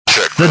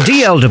The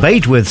DL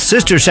Debate with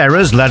Sister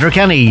Sarah's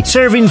Letterkenny,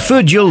 serving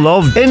food you'll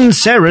love in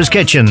Sarah's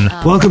kitchen.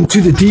 Welcome to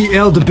the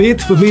DL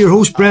Debate with me, your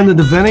host Brendan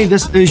Devaney.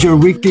 This is your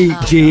weekly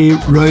GAA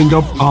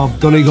roundup of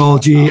Donegal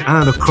GAA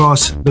and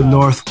across the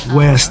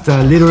Northwest.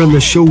 Later in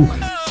the show,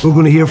 we're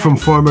going to hear from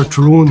former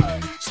Tyrone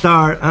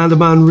star and a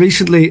man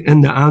recently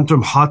in the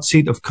Antrim hot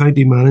seat of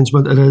county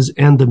management. It is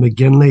Enda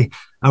McGinley,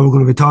 and we're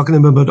going to be talking to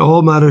him about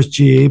all matters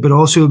GAA, but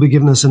also he'll be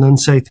giving us an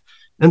insight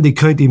in the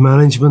county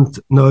management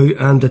now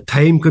and the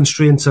time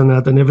constraints and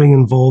that and everything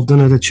involved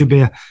in it. It should be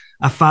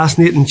a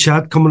fascinating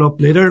chat coming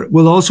up later.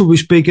 We'll also be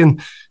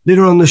speaking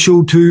later on the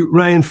show to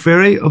Ryan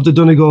Ferry of the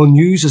Donegal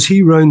News as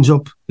he rounds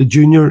up the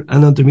junior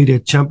and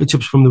intermediate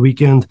championships from the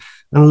weekend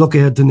and look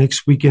ahead to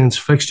next weekend's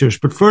fixtures.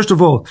 But first of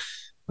all,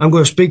 I'm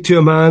going to speak to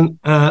a man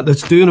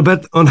that's doing a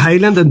bit on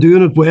Highland and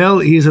doing it well.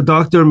 He is a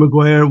Dr.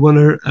 Maguire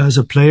winner as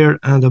a player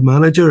and a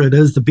manager. It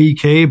is the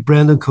BK,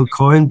 Brendan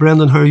Kilcoyne.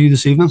 Brendan, how are you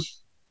this evening?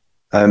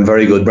 I'm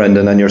very good,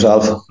 Brendan, and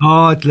yourself?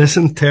 Oh,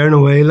 listen, tearing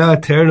away,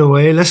 lad, tearing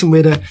away. Listen,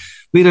 we had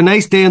a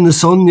nice day in the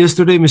sun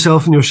yesterday,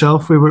 myself and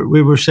yourself.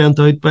 We were sent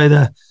out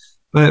by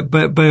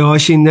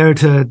Oisin there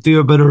to do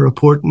a bit of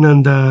reporting,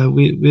 and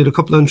we had a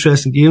couple of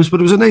interesting games, but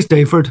it was a nice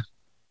day for it.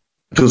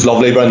 It was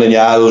lovely, Brendan.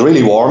 Yeah, it was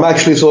really warm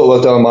actually. So it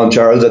was down in Mount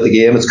Charles at the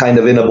game. It's kind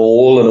of in a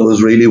bowl, and it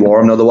was really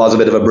warm. Now there was a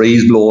bit of a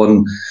breeze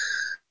blowing,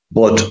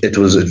 but it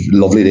was a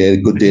lovely day,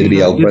 good day to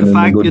be out,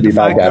 Brendan. Good to be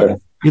back at it.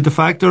 You had the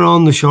factor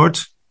on the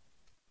shorts?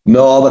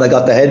 No, but I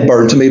got the head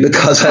burned to me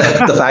because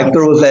the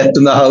factor was left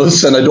in the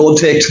house, and I don't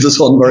take to the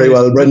sun very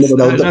well, Brendan,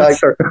 without the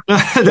factor.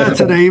 That's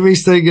an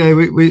Irish thing.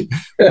 We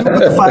put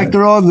the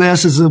factor on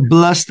unless it's a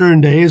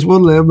blistering day. Is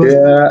one limb.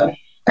 Yeah.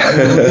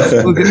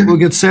 We'll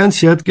get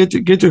sense yet. Get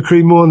your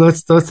cream on.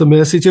 That's the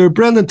message here.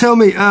 Brendan, tell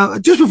me,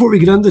 just before we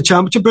get into the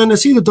championship, Brendan, I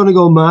see the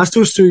Donegal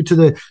Masters through to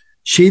the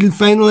Shield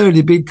final there.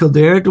 They beat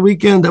Kildare at the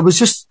weekend. I was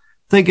just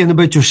thinking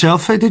about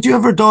yourself. Did you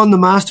ever don the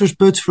Masters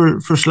boots for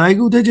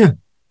Sligo, did you?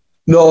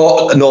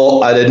 No,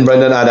 I didn't,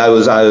 Brendan, and I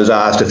was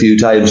asked a few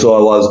times, so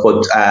I was,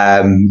 but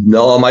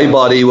no, my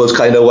body was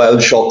kind of well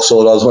shook,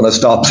 so it was when I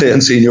stopped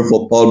playing senior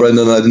football,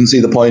 Brendan. I didn't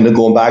see the point of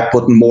going back,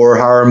 putting more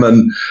harm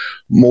and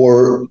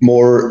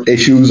more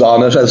issues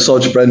on it as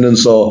such, Brendan,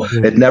 so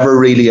it never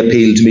really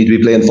appealed to me to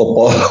be playing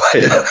football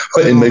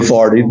in my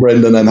 40s,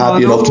 Brendan. I'm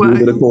happy enough to do a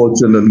bit of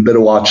coaching and a bit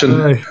of watching.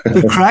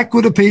 The crack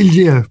would appeal to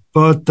you,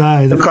 but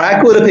the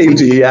crack would appeal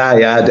to you,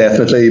 yeah,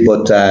 definitely,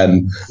 but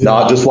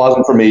no, it just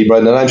wasn't for me,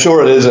 Brendan. I'm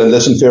sure it is, and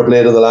listen, fair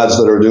play to the lads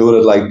that are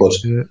doing it, but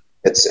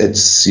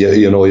it's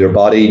you know, your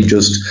body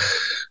just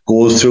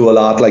goes through a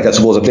lot. Like, I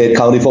suppose I played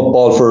county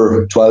football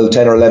for 12,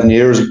 10 or 11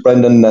 years,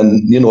 Brendan,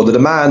 and you know, the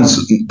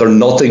demands, they're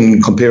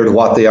nothing compared to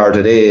what they are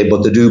today,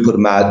 but they do put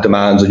mad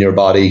demands on your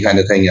body kind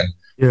of thing, and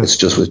it's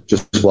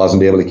just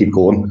wasn't able to keep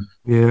going.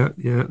 Yeah,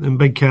 and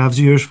big calves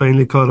of yours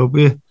finally caught up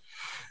with you.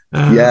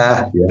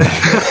 Yeah.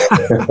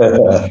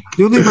 The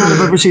only man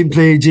I've ever seen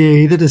play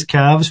GAA that his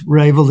calves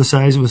rival the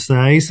size of his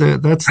thighs.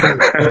 That's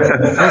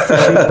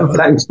the shape of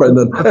Thanks,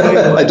 Brendan.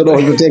 I don't know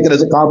if you take it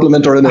as a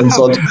compliment or an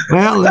insult.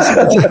 Well,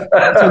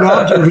 it's an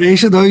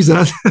observation. How's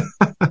that?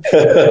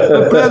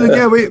 But Brendan,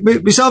 yeah,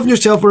 myself and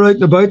yourself were out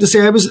and about to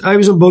say I was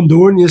in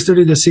Bundoran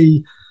yesterday to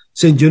see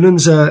St.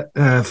 Eunan's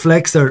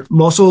flex their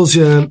muscles.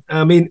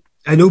 I mean,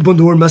 I know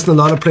Bundoran missing a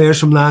lot of players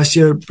from last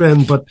year,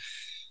 Brendan, but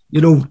you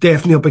know,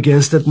 definitely up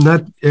against it. And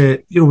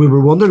that, you know, we were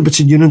wondering about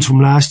St. Eunan's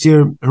from last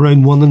year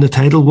around winning the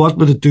title. What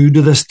would it do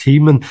to this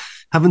team? And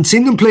having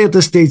seen them play at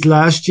this stage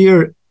last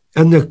year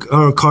in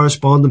our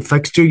corresponding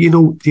fixture, you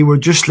know, they were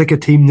just like a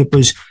team that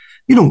was,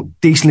 you know,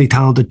 decently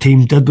talented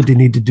team, did what they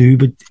need to do.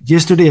 But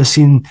yesterday I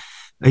seen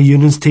a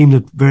Eunan's team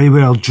that very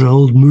well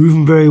drilled,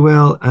 moving very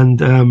well.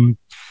 And,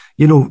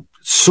 you know,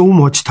 so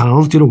much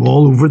talent, you know,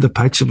 all over the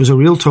pitch. It was a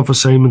real tough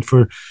assignment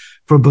for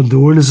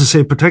Bundoran, as I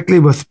say,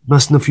 particularly with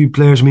missing a few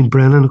players. I mean,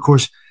 Brennan, of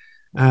course,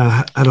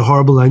 had a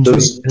horrible injury.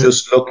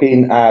 Just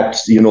looking at,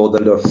 you know, the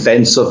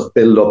defensive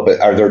build-up,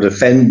 are there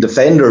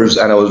defenders,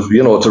 and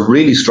it's a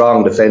really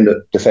strong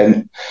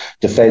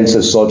defence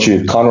as such.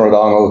 You Conor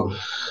O'Donnell,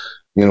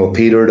 you know,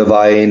 Peter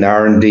Devine,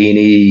 Aaron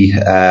Deeney,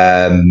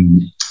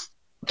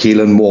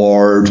 Keelan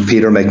Ward,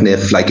 Peter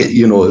McNiff, like,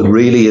 you know, it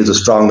really is a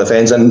strong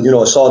defence. And, you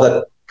know, I saw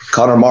that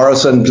Conor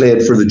Morrison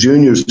played for the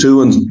juniors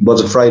too, and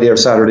was it Friday or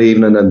Saturday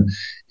evening, and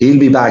he'll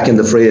be back in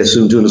the fray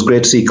soon too. And it's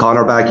great to see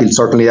Conor back. He'll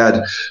certainly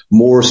add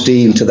more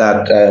steel to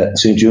that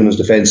St. Eunan's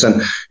defence.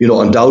 And, you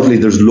know, undoubtedly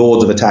there's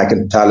loads of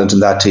attacking talent in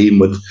that team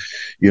with,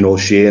 you know,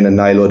 Shane and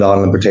Niall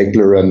O'Donnell in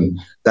particular, and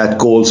that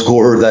goal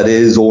scorer that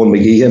is Owen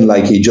McGeehan.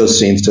 Like, he just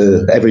seems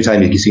to, every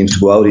time he seems to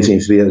go out, he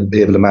seems to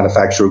be able to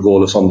manufacture a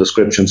goal of some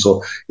description.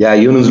 So yeah,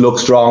 Eunan's look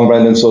strong,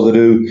 Brendan, so they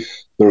do.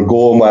 They're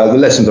going well.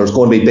 Listen, there's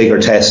going to be bigger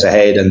tests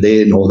ahead, and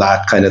they know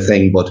that kind of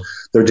thing. But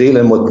they're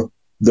dealing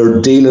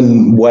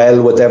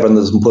well with everything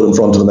that's been put in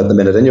front of them at the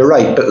minute. And you're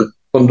right, but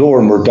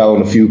Bundoran were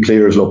down a few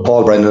clears. Look,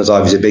 Paul Brennan is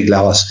obviously a big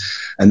loss,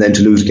 and then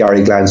to lose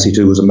Gary Glancy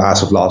too was a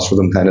massive loss for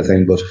them, kind of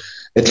thing. But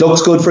it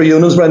looks good for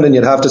Eunan's, Brendan.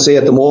 You'd have to say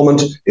at the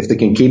moment, if they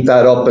can keep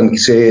that up and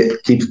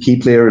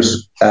keep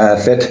players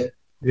fit.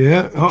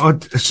 Yeah,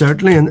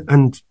 certainly,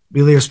 and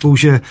really, I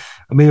suppose, I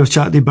was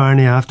chatting to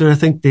Barney after. I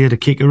think they had a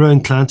kick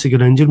around. Clancy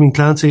got injured. I mean,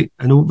 Clancy,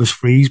 I know it was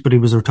Freeze, but he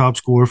was their top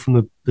scorer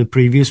from the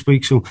previous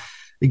week. So,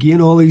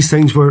 again, all these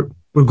things were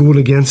going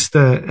against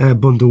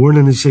Bundoran,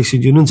 and as I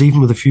said, Union's,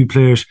 even with a few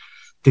players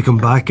to come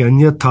back in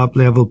yet,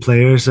 top-level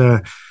players,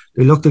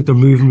 they look like they're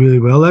moving really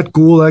well. That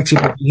goal,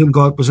 actually, that Ian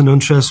got was an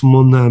interesting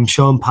one.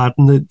 Sean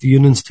Patton, the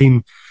Union's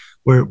team,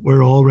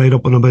 were all right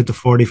up on about the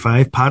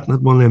 45. Patton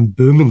had one of them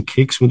booming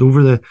kicks, went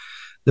over the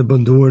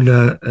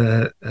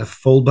Bundoran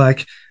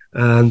fullback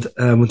and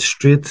went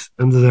straight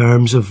into the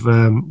arms of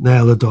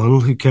Niall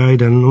O'Donnell, who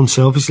carried in and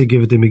unselfishly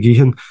gave it to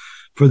McGeehan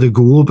for the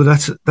goal.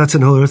 But that's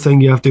another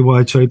thing you have to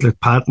watch out. Like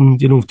Patton,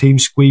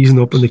 teams squeezing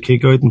up in the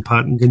kick out, and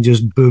Patton can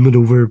just boom it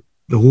over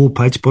the whole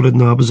pitch, put it in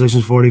the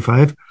opposition's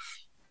 45.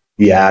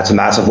 Yeah, it's a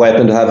massive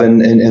weapon to have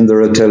in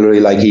their artillery.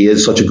 Like, he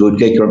is such a good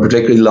kicker, and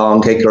particularly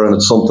long kicker, and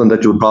it's something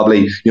that you would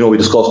probably, we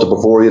discussed it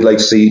before, you'd like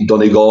to see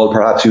Donegal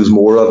perhaps use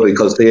more of,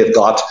 because they've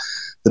got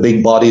the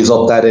big bodies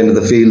up that end of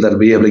the field that'll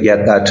be able to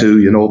get that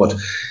too, but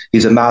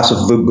he's a massive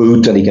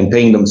boot, and he can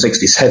ping them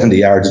 60, 70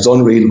 yards. It's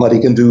unreal what he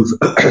can do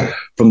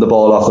from the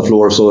ball off the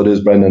floor. So it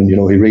is, Brendan. He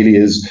really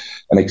is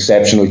an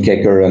exceptional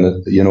kicker, and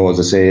as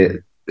I say,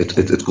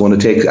 it's going to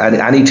take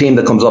any team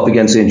that comes up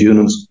against St.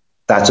 Eunan's.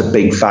 That's a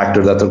big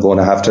factor that they're going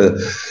to have to,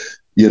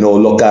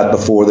 look at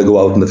before they go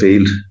out in the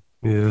field.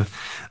 Yeah.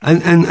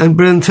 And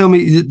Brendan, tell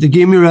me, the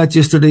game you were at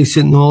yesterday,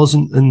 St. Knowles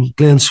and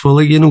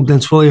Glenswilly,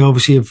 Glenswilly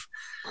obviously have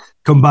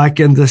come back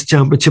in this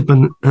championship,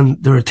 and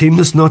they're a team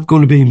that's not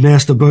going to be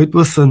messed about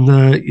with, and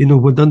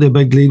went under a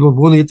big lead with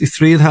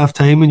 183 at half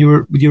time, and you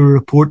were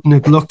reporting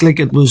it looked like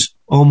it was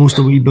almost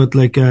a wee bit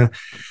like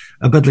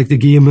the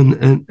game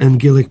in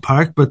Gaelic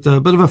Park, but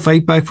a bit of a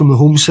fight back from the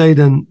home side,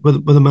 and with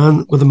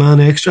a man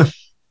extra.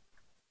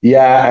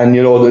 Yeah, and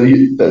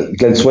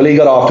Glenswilly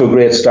got off to a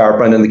great start,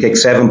 Brendan. They kicked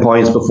 7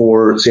 points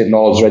before St.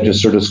 Knowles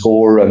registered a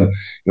score, and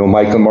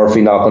Michael Murphy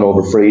knocking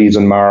over Freeze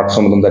and Mark,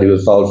 some of them that he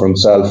was fouled for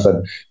himself,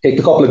 and kicked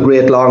a couple of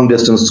great long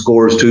distance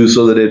scores too,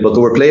 so they did. But they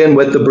were playing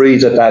with the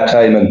breeze at that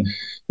time, and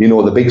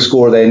the big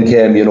score then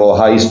came, a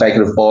high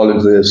speculative ball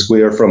into the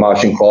square from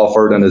Oisin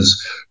Crawford, and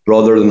his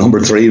brother, the number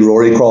 3,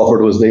 Rory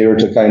Crawford, was there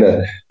to kind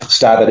of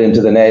stab it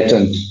into the net,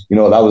 and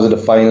that was a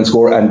defining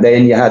score. And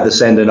then you had the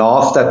sending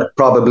off that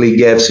probably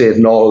gave St.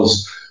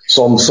 Knowles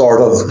some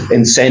sort of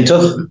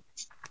incentive.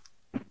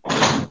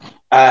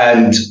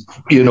 And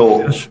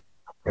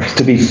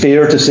to be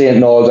fair to St.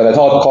 Knowles, and I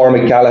thought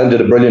Cormac Callaghan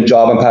did a brilliant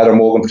job on Peadar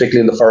Mogan,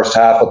 particularly in the first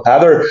half, but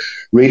Peadar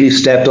really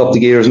stepped up the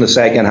gears in the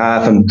second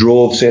half and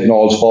drove St.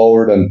 Knowles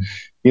forward, and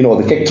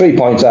they kicked 3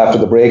 points after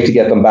the break to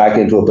get them back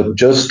into it, but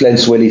just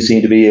Glenswilly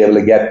seemed to be able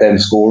to get them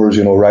scores.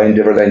 Ryan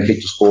Diver then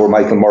kicked a score,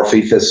 Michael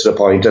Murphy fisted a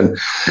point, and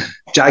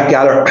Jack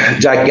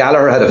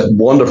Gallagher had a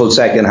wonderful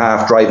second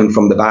half driving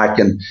from the back,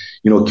 and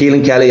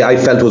Keelan Kelly, I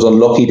felt, was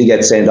unlucky to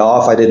get sent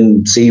off. I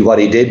didn't see what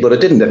he did, but it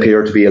didn't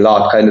appear to be a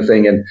lot kind of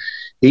thing, and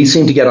he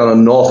seemed to get on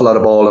an awful lot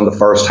of ball in the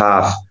first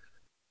half.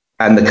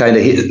 And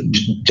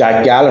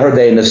Jack Gallagher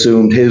then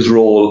assumed his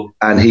role,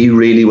 and he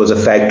really was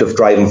effective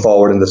driving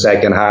forward in the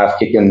second half,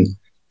 kicking.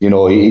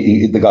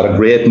 They got a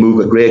great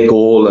move, a great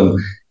goal, and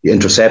he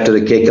intercepted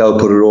a kick out,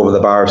 put it over the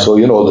bar. So,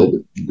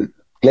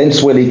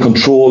 Glenswilly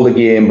controlled the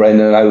game,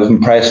 Brendan. I was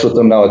impressed with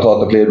them now. I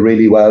thought they played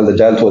really well. They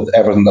dealt with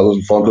everything that was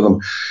in front of them.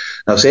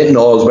 Now, St.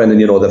 Knowles, Brendan,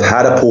 they've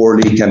had a poor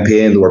league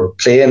campaign. They were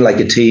playing like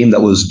a team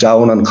that was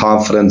down on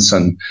confidence,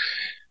 and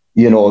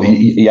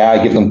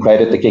I give them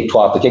credit. They kicked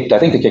I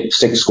think they kicked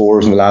 6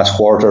 scores in the last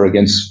quarter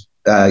against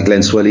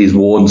Glenswilly's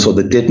 1, so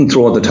they didn't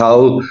throw in the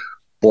towel,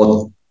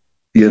 but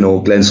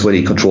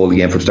Glenswilly controlled the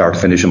game from start to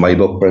finish in my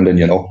book, Brendan.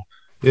 Yeah,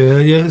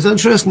 it's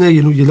interesting.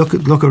 You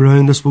look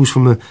around, I suppose,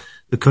 from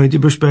the county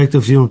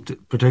perspective.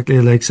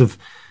 Particularly the likes of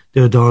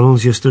the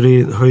O'Donnells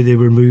yesterday, how they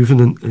were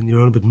moving, and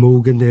you're on about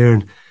Mogan there,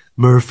 and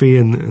Murphy,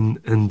 and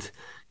the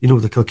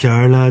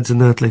Kilcar lads, and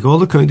that. Like, all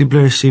the county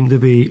players seem to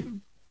be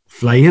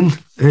flying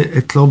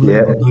at club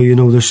level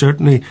now. They're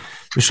certainly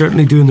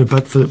doing their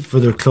bit for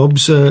their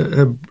clubs,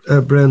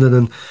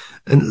 Brendan,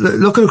 and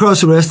looking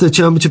across the rest of the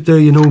championship there,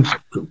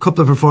 a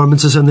couple of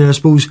performances in there, I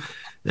suppose.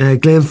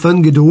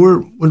 Glenfin,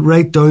 Gweedore went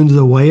right down to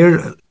the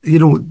wire.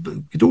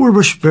 Gweedore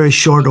were very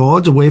short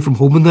odds away from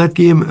home in that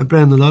game.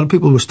 Brendan, a lot of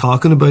people was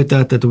talking about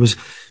that there was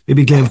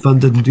maybe Glenfin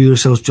didn't do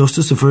themselves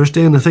justice the first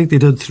day, and I think they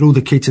did throw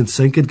the kitchen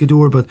sink at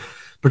Gweedore, but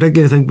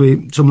particularly I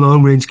think some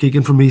long range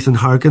kicking from Ethan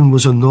Harkin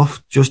was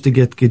enough just to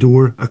get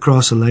Gweedore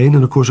across the line.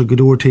 And of course, a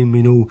Gweedore team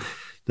we know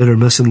that are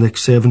missing like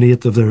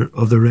 7-8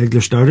 of their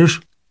regular starters.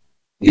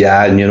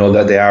 Yeah, and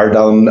that they are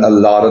down a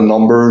lot of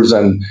numbers,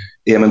 and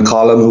Eamon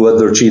Collin, who had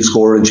their chief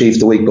scorer in chief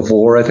the week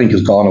before, I think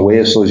has gone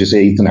away. So as you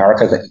say, Ethan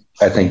Harkin,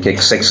 I think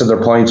kicked 6 of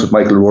their points with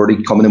Michael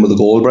Rourke coming in with a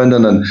goal,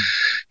 Brendan, and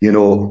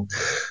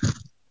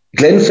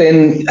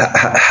Glenfin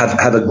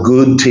have a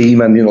good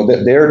team, and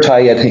their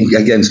tie, I think,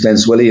 against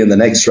Glenswilly in the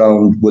next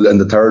round in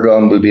the third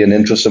round will be an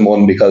interesting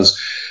one, because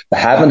they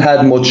haven't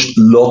had much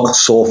luck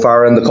so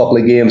far in the couple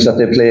of games that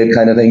they played,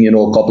 kind of thing. A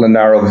couple of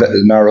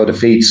narrow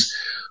defeats,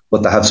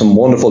 but they have some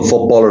wonderful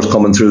footballers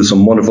coming through,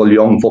 some wonderful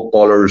young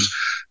footballers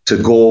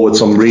to go with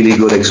some really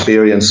good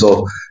experience.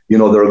 So,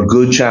 they're a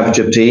good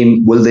championship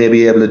team. Will they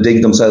be able to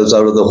dig themselves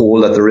out of the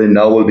hole that they're in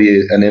now will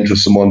be an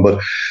interesting one.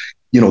 But,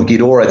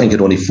 Gweedore, I think,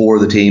 had only 4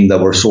 of the team that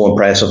were so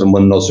impressive and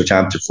won the Ulster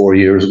Championship 4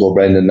 years ago,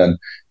 Brendan. And,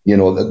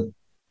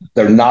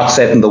 they're not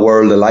setting the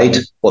world alight,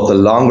 but the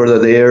longer they're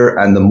there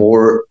and the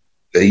more,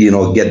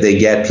 they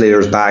get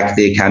players back,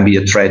 they can be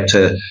a threat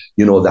to,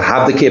 they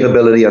have the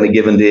capability on a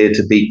given day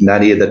to beat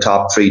any of the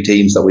top 3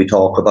 teams that we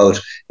talk about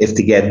if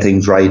they get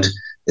things right.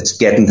 It's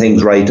getting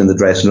things right in the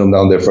dressing room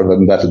down there for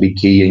them. That'll be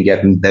key in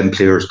getting them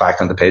players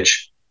back on the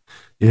pitch.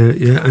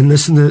 Yeah. And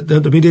listen,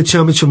 the media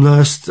championship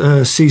last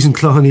season,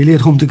 Cloughaneely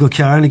at home to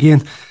Gocar, and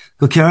again,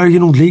 Gocar,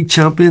 league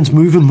champions,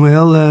 moving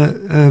well,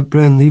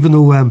 Brendan, even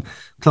though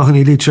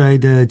Cloughaneely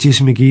tried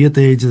Jason McGee at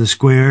the edge of the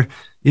square.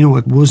 It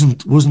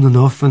wasn't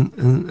enough, and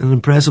an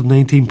impressive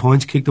 19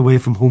 points kicked away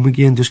from home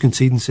again, just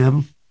conceding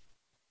 7.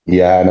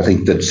 Yeah, and I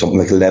think that something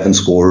like 11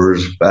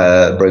 scorers,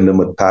 Brendan,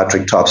 with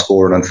Patrick top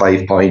scoring on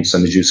 5 points,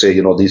 and as you say,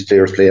 these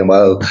players playing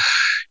well.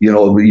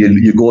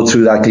 You go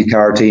through that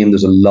Kilcar team,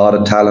 there's a lot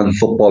of talented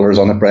footballers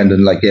on it,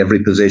 Brendan, like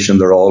every position.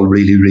 They're all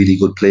really, really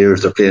good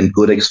players. They're playing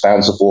good,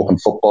 expansive, open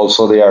football,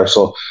 so they are.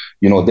 So,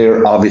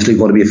 they're obviously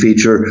going to be a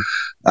feature.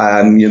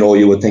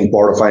 You would think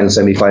quarter-final,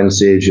 semi-final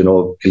stage,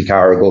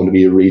 Kilcar are going to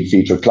be a real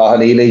feature.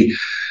 Cloughaneely,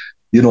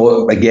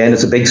 again,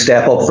 it's a big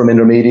step up from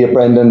intermediate,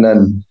 Brendan,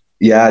 and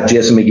yeah,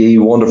 Jason McGee,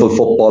 wonderful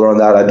footballer on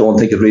that. I don't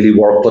think it really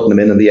worked putting him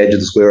in on the edge of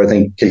the square. I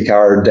think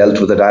Kilcar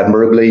dealt with it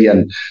admirably,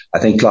 and I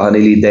think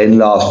Cloughaneely then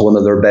lost one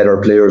of their better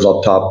players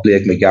up top,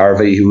 Blake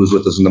McGarvey, who was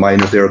with us in the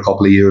minors there a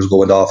couple of years ago,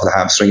 went off with a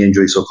hamstring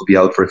injury, so could be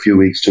out for a few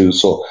weeks too.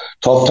 So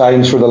tough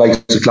times for the likes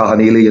of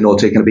Cloughaneely,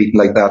 taking a beating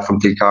like that from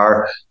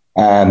Kilcar.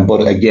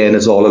 But again,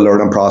 it's all a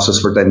learning process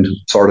for them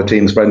sort of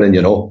teams, Brendan,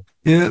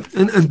 Yeah,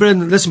 and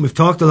Brendan, listen, we've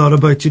talked a lot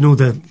about,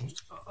 the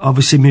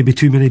obviously maybe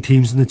too many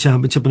teams in the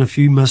championship and a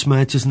few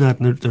mismatches and that,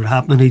 and they're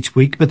happening each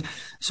week. But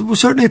so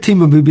certainly a team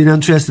that we've been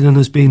interested in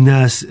has been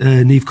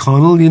Naomh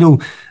Conaill.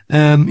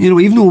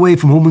 Even though away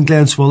from home in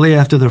Glenswilly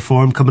after their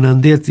form coming in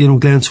date,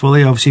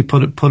 Glenswilly obviously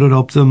put it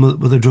up to them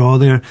with a draw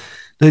there.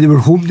 Now they were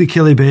home to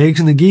Killybegs,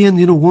 and again,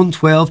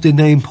 112 to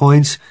 9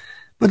 points.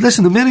 But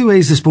listen, in many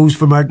ways, I suppose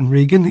for Martin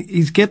Regan,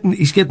 he's getting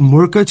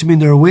workouts. I mean,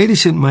 they're away to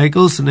St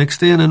Michael's the next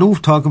day, and I know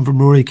talking from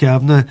Rory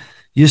Kavanagh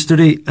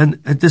yesterday, and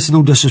this is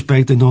no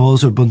disrespect to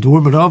Knowles or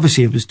Bundoran, but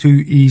obviously it was 2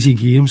 easy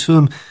games for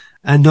them,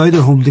 and now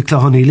they're home to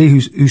Cloughaneely,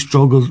 who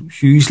struggled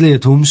hugely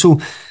at home. So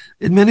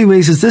in many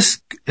ways, is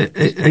this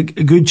a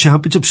good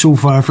championship so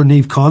far for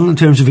Naomh Conaill in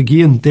terms of,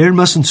 again, they're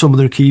missing some of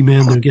their key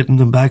men, they're getting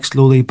them back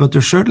slowly, but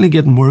they're certainly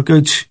getting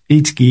workouts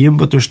each game,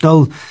 but they're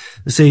still,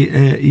 they're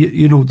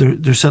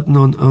sitting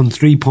on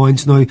 3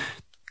 points now.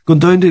 Going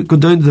down to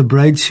the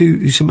Brides,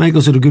 who St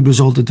Michael's had a good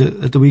result at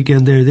the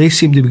weekend there. They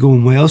seem to be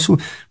going well, so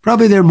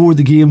probably they're more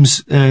the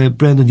games,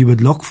 Brendan, you would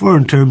look for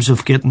in terms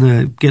of getting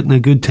a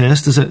good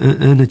test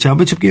in a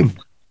championship game.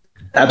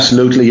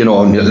 Absolutely,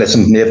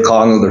 listen, Naomh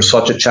Conaill, they're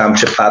such a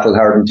championship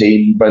battle-hardened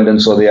team,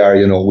 Brendan, so they are,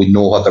 we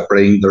know what they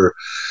bring. They're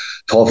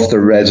tough, they're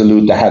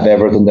resolute, they have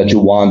everything that you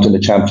want in a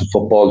championship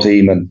football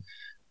team, and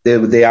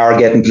they are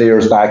getting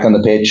players back on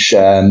the pitch.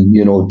 Charlie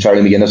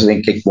McGuinness, I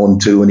think, kicked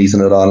 1-2, and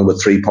Ethan O'Donnell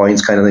with 3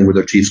 points, kind of thing, were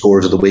their chief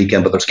scorers of the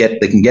weekend. But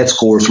they can get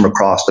scores from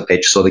across the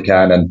pitch, so they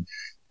can. And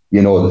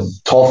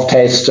tough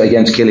test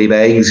against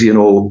Killybegs.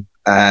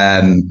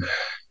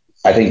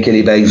 I think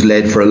Killybegs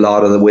led for a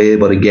lot of the way,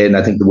 but again,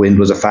 I think the wind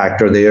was a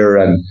factor there.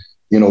 And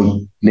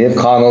Naomh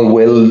Conaill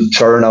will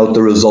churn out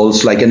the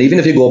results. And even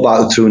if you go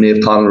back through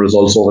Naomh Conaill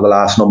results over the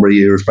last number of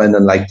years,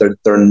 Brendan,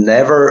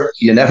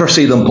 you never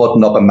see them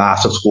putting up a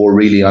massive score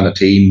really on a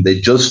team.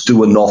 They just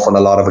do enough on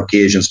a lot of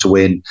occasions to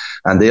win,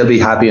 and they'll be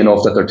happy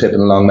enough that they're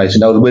tipping along nicely.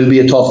 Now, it will be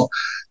a tough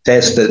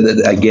test,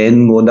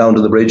 again, going down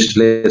to the bridge to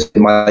play St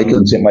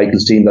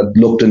Michael's team that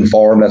looked in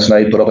form last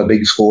night, put up a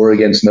big score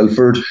against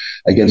Milford,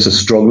 against a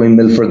struggling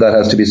Milford, that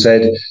has to be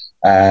said.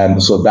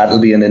 So that'll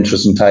be an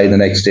interesting tie the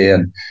next day.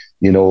 And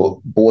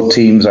both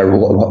teams are,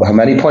 how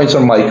many points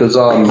are Michael's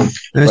on?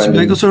 St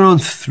Michael's are on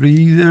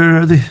 3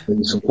 there, are they?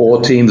 So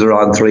both teams are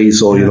on 3,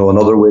 so,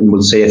 another win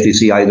will safely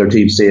see either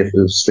team safe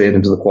straight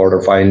into the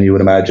quarter final, you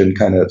would imagine,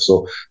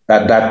 So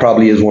that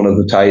probably is one of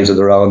the ties of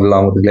the round,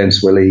 along with the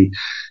Glenswilly,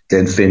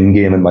 Glenfinn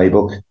game in my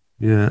book.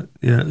 Yeah,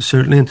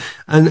 certainly.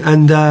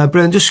 And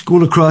Brendan, just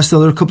going across the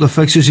other couple of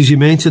fixtures, as you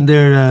mentioned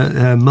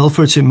there,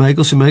 Milford, St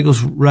Michael's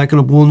racking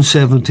up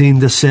 117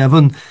 to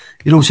 7.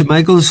 St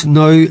Michael's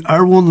now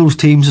are one of those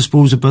teams, I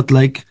suppose, a bit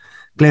like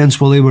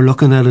Glenswilly we're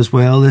looking at as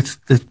well, that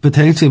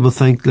potentially will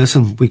think,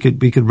 listen, we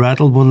could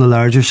rattle one of the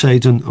larger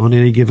sides on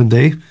any given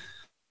day.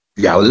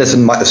 Yeah, well,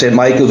 listen, St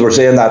Michael's were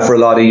saying that for a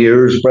lot of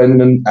years,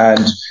 Brendan,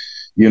 and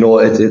there's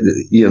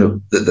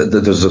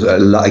a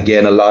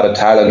lot of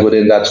talent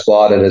within that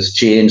squad. It has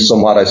changed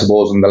somewhat, I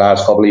suppose, in the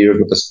last couple of years,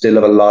 but they still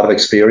have a lot of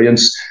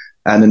experience.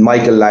 And in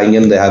Michael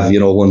Langan, they have,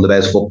 one of the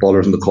best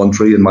footballers in the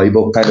country, in my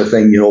book, kind of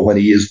thing. When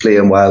he is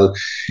playing well,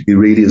 he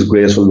really is a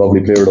graceful,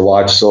 lovely player to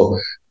watch. So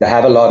they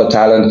have a lot of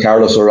talent.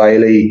 Carlos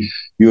O'Reilly,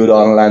 Hugh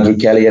O'Donnell, Andrew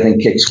Kelly, I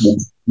think, kicks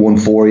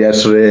 1-4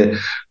 yesterday.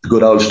 The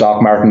good old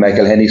stock, Martin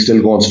McElhenney,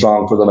 still going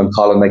strong for them, and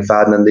Colin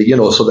McFadden.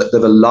 And so they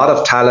have a lot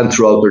of talent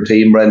throughout their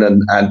team,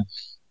 Brendan. And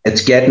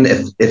it's getting,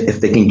 if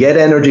they can get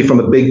energy from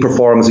a big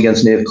performance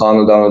against Naomh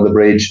Conaill down on the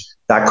bridge,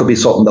 that could be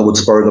something that would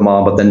spur them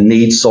on. But they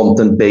need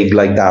something big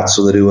like that,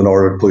 so they do, in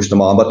order to push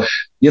them on. But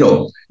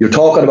you're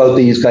talking about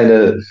these kind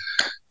of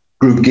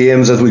group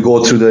games as we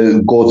go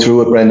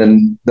through it,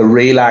 Brendan. The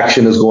real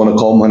action is going to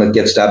come when it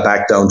gets that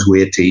back down to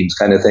 8 teams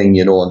kind of thing,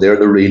 and they're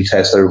the real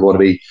test that are going to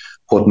be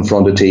put in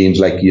front of teams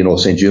like,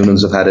 St.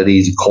 Eunan's have had it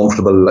easy,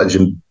 comfortable, as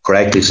you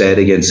correctly said,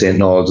 against St.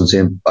 Noel's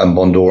and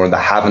Bundoran. They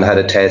haven't had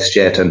a test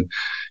yet, and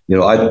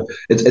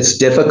it's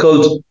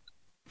difficult,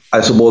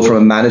 I suppose, from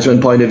a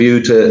management point of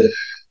view to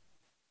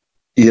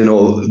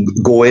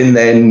go in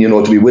then,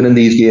 to be winning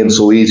these games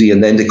so easy,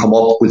 and then to come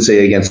up with,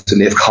 say, against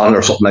Naomh Conaill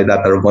or something like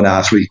that are going to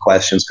ask real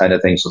questions kind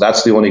of thing. So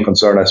that's the only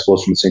concern, I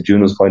suppose, from St.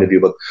 Eunan's point of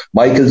view. But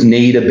Michaels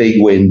need a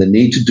big win. They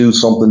need to do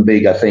something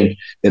big, I think,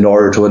 in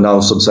order to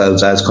announce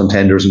themselves as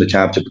contenders in the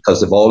championship,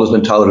 because they've always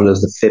been touted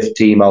as the 5th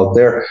team out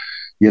there.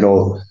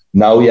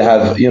 Now you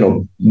have,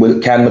 can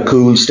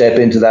McCool step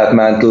into that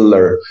mantle,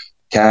 or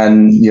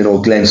can,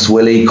 Glenn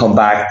Swilly come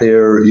back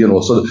there,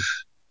 so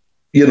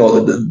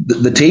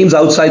the teams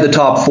outside the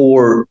top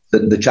 4,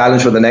 the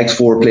challenge for the next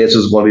 4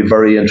 places is going to be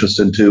very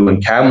interesting too.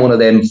 And can one of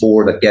them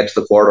 4 that get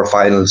to the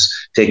quarterfinals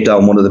take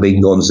down one of the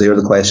big guns? They're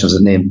the questions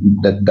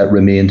that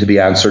remain to be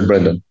answered,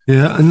 Brendan.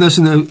 Yeah, and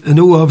listen, I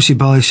know obviously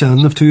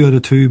Ballyshannon have 2 out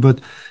of 2,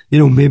 but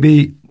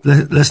maybe,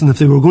 listen, if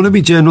they were going to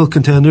be general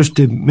contenders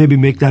to maybe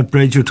make that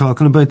bridge you're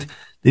talking about,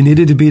 they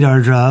needed to beat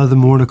Ardra the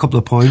more than a couple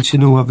of points. I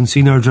haven't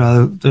seen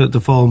Ardra the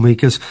following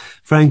week, as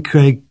Frank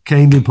Craig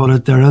kindly put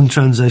it. They're in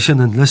transition,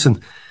 and listen,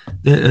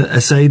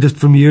 aside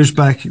from years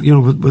back,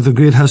 with a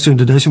great history and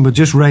tradition, but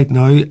just right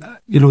now,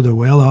 they're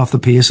well off the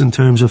pace in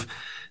terms of,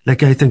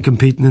 like, I think,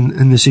 competing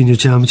in the senior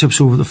championship.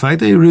 So the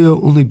fact that Rio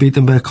only beat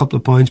them by a couple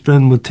of points,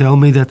 Brendan, would tell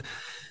me that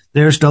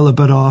they're still a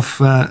bit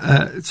off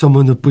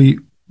someone that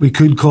we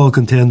could call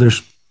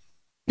contenders.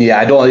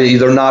 Yeah,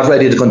 they're not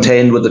ready to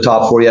contend with the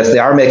top 4. Yes, they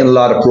are making a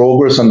lot of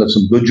progress, and there's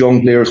some good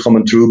young players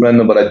coming through,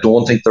 Brendan, but I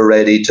don't think they're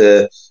ready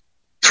to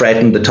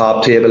threaten the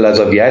top table as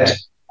of yet.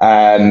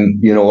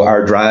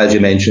 Ardra, as you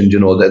mentioned,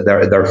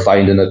 that they're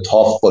finding it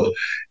tough, but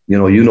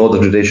the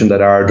tradition that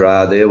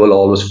Ardra, they will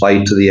always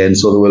fight to the end,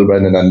 so they will,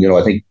 Brendan. And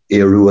I think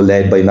Arua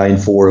led by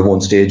 9-4 at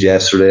one stage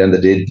yesterday, and they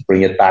did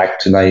bring it back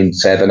to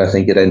 9-7. I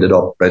think it ended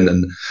up,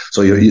 Brendan.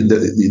 So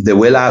they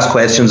will ask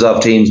questions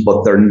of teams,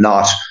 but they're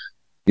not.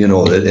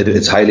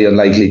 It's highly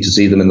unlikely to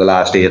see them in the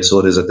last 8, so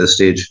it is at this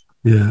stage.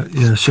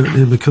 Yeah,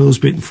 certainly. McCool's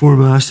beaten 4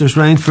 Masters.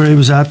 Ryan Ferry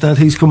was at that.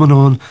 He's coming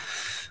on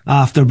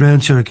after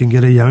Brent. Sure, I can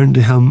get a yarn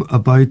to him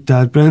about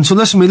that, Brent. So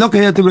listen, we look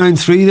ahead to round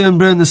 3 then,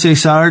 Brent. They say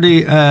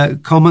Saturday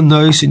coming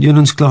now. St.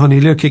 Eunan's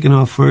Cloughaneely kicking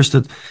off first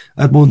at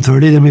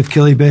 1:30. Then we have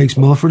Killybegs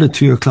Mulford at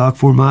 2 o'clock.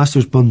 4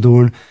 Masters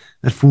Bundoran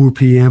at 4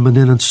 p.m. And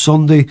then on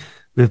Sunday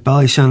we have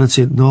Ballyshannon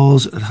St.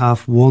 Noel's at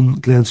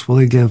 1:30, Glen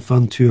Swilly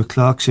Glenfin 2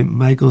 o'clock, St.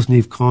 Michael's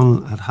Naomh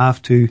Conaill at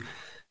 2:30,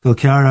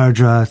 Kilcar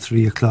Ardra at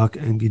 3 o'clock,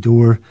 and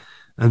Gweedore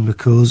and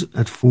McCool's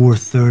at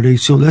 4:30.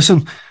 So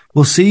listen,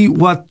 we'll see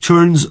what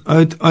turns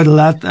out of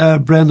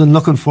that, Brendan.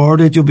 Looking forward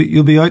to it.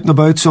 You'll be out and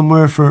about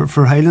somewhere for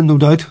Highland, no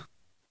doubt.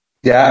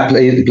 Yeah,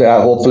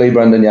 hopefully,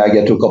 Brendan. Yeah, I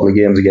get to a couple of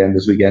games again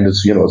this weekend.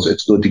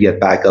 It's good to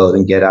get back out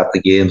and get at the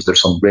games.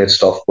 There's some great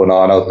stuff going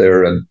on out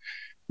there, and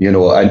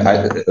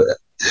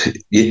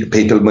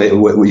people,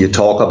 when you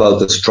talk about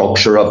the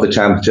structure of the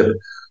championship,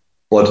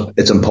 but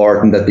it's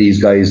important that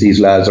these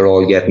lads are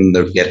all getting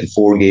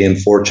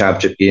 4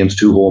 championship games,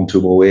 2 home, 2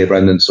 away,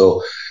 Brendan.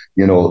 So,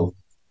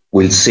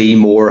 we'll see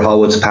more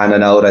how it's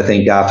panning out. I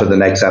think after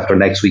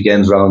next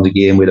weekend's round of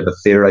game, we'll have a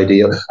fair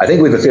idea. I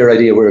think we have a fair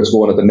idea where it's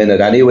going at the minute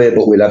anyway,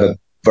 but we'll have a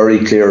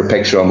very clear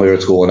picture on where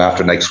it's going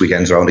after next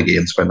weekend's round of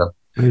games, Brendan.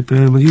 Right,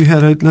 Ben, will you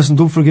head out? Listen,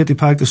 don't forget to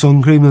pack the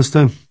sun cream this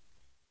time.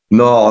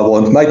 No, I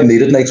won't. Might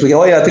need it next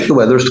weekend. Oh yeah, I think the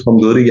weather's come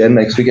good again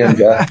next weekend.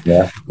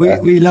 Yeah.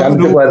 We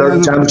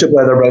championship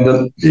weather,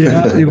 Brendan.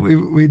 Yeah,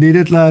 we need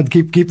it, lad.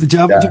 Keep the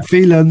championship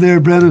feel in there,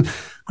 Brendan.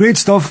 Great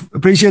stuff.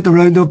 Appreciate the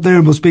roundup there,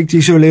 and we'll speak to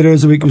you sure later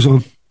as the week goes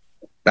on.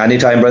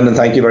 Anytime, Brendan.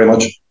 Thank you very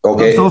much.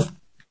 Okay. Good stuff.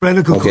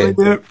 Brendan Kilcoyne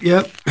there.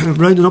 Yeah,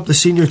 rounding up the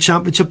senior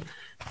championship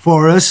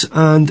for us.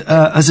 And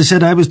as I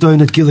said, I was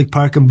down at Gaelic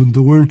Park in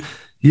Bundoran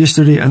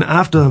yesterday, and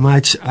after the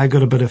match I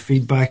got a bit of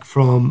feedback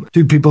from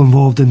 2 people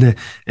involved in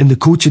the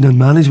coaching and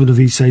management of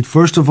each side.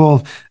 First of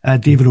all,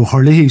 David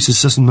O'Hurley, who's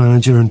assistant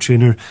manager and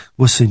trainer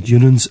with St.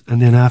 Eunan's,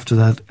 and then after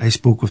that I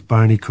spoke with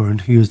Barney Kern,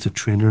 who is the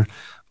trainer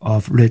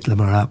of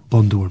Wright-Lamar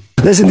Bundoran.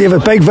 Listen,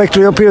 David, big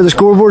victory up here. The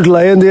scoreboard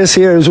lying this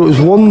here, so it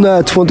was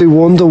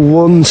 121 to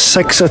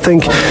 1-6, I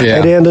think. Yeah.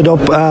 It ended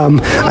up,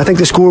 I think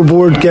the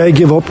scoreboard guy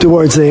gave up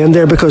towards the end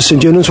there because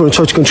St. Eunan's were in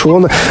such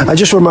control. I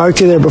just remarked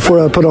to you there before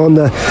I put on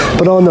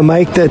the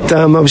mic that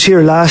I was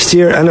here last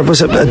year and it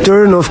was a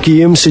dire enough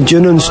game. St.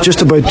 Eunan's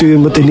just about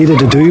doing what they needed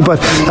to do, but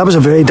that was a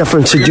very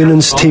different St.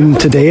 Eunan's team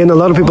today, and a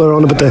lot of people are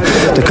on about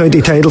the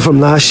county title from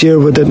last year.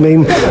 Would it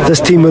mean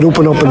this team would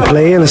open up and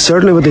play? And it's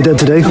certainly what they did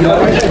today.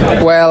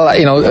 Well,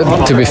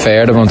 to be fair,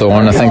 fair to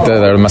Bundoran. I think that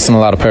they're missing a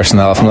lot of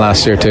personnel from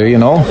last year too, you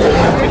know.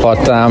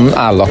 But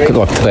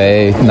look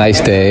today, nice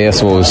day. I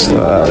suppose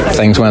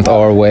things went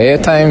our way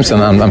at times,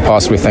 and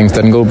possibly things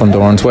didn't go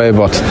Bundoran's way.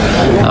 But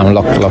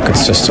look,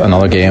 it's just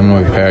another game.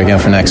 We prepare again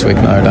for next week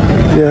now.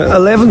 Yeah,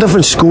 11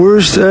 different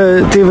scores,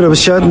 David. I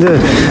was chatting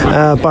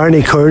to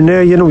Barney Kern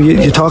there. You know,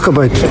 you talk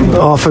about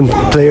often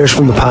players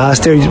from the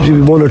past. There,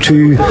 one or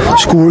two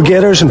score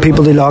getters and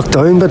people they lock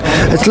down, but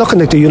it's looking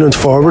like the unit's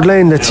forward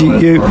line that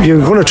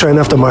you're going to try and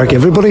have to mark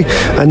everybody,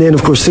 and then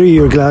of course 3 of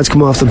your lads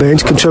come off the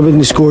bench contributing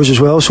to scores as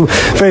well, so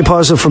very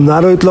positive from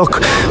that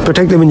outlook,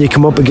 particularly when you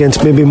come up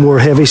against maybe more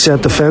heavy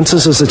set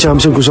defences as the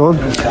championship goes on.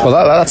 Well,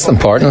 that's the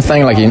important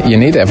thing. Like you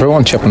need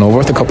everyone chipping over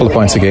with a couple of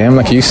points a game.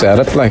 Like you said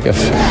it, like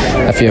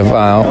if you have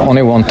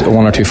only one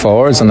or two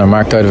forwards and they're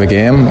marked out of a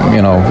game,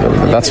 you know,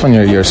 that's when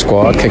your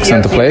squad kicks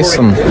into place.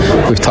 And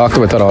we've talked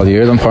about that all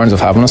year, the importance of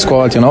having a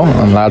squad, you know,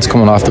 and lads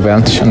coming off the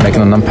bench and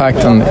making an impact,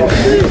 and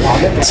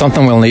it's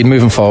something we'll need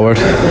moving forward.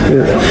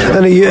 Yeah.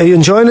 And are you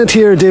enjoying it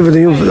here, David?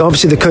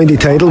 Obviously the county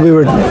title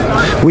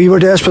we were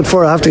desperate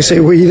for. I have to say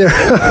we there.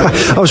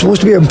 I was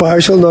supposed to be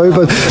impartial now,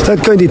 but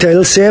that county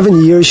title,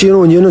 7 years, you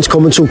know, and Union's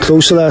coming so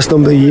close the last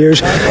number of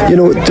years, you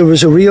know, there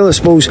was a real, I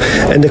suppose,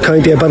 in the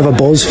county a bit of a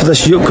buzz for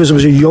this because there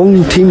was a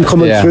young team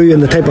coming through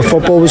and the type of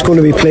football was going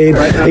to be played.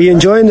 Are you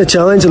enjoying the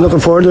challenge and looking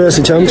forward to the rest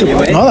of the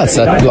championship? Oh, that's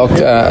it. Look,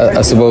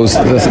 I suppose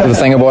the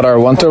thing about our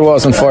winter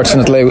was,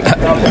 unfortunately,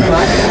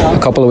 a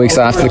couple of weeks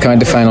after the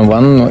county final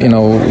win, you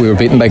know, we were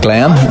beaten by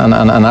Glen,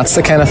 and that's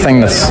the kind of thing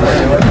that's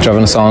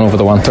driven us on over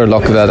the winter.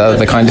 Look,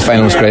 the county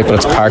final was great, but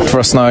it's parked for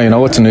us now. You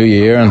know, it's a new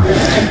year, and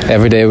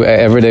every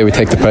day we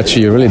take the pitch,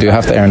 you really do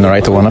have to earn the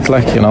right to win it,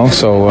 like, you know.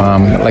 So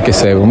like I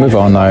say, we'll move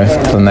on now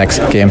to the next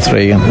game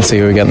 3 and see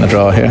who we get in the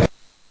draw here.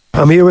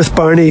 I'm here with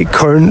Barney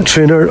Kern,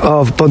 trainer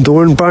of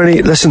Bundoran.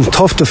 Barney, listen,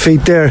 tough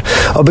defeat there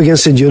up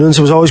against St Eunan's.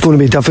 It was always going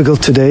to be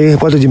difficult today.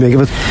 What did you make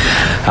of it?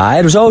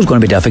 It was always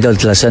going to be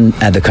difficult. Listen,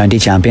 the county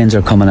champions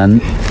are coming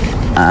in,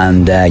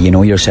 and you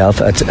know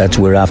yourself,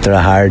 we're after a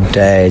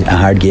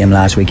hard game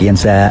last week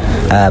against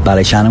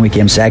Ballyshannon. We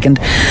came second,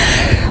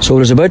 so it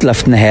was about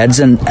lifting the heads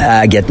and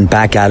getting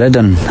back at it,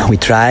 and we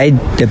tried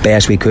the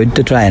best we could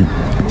to try and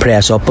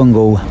press up and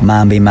go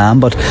man be man,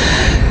 but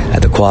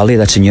the quality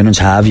that St Eunan's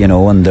have, you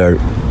know, and they're,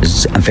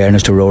 in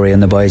fairness to Rory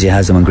and the boys, he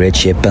has them in great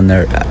shape, and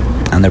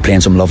they're playing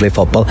some lovely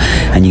football,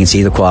 and you can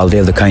see the quality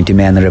of the county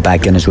men that are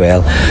back in as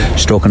well,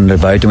 stroking it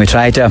about, and we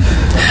try to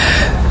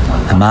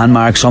man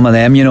mark some of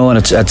them, you know, and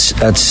it's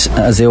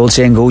as the old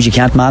saying goes, you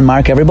can't man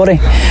mark everybody.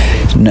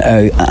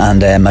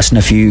 And missing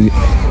a few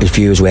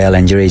as well,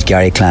 injuries.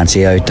 Gary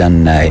Clancy out,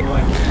 and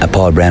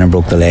Paul Brennan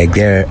broke the leg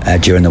there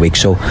during the week.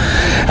 So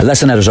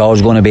listen, it was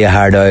always going to be a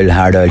hard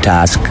old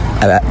task,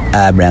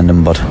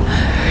 Brendan, but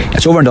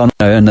it's over and done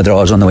now, and the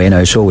draw's on the way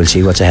now, so we'll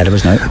see what's ahead of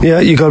us now.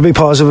 Yeah, you got to be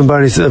positive, and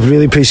Barney, I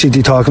really appreciate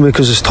you talking to me,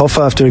 because it's tough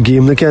after a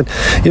game like that.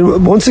 You know,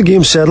 once the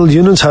game settled,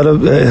 Union's had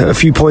a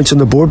few points on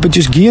the board, but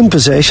just gained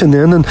possession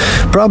then, and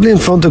probably in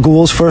front of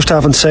goals first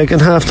half and second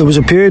half. There was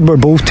a period where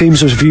both teams,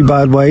 there was a few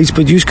bad wides,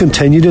 but you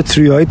continued it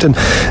throughout, and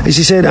as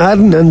you said,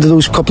 adding into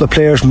those couple of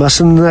players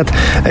missing that,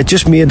 it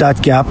just made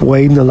that gap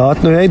widen a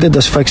lot. Now, I did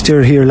this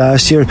fixture here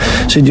last year.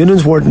 St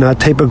Eunan's weren't in that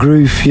type of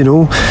groove, you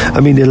know. I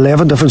mean,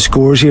 11 different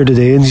scores here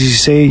today, and as you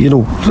say, you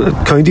know,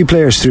 county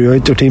players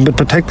throughout their team, but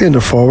particularly in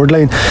their forward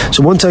line.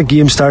 So once that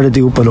game started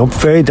to open up,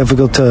 very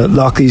difficult to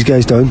lock these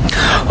guys down.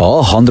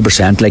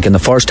 100%. Like in the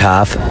first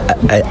half,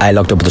 I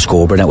looked up at the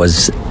scoreboard and it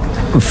was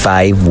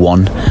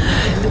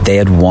 5-1. They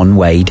had one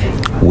wide,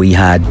 we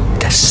had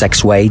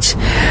 6 wides.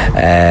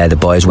 The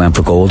boys went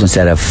for goals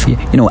instead of, you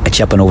know,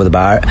 chipping over the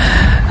bar.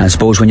 And I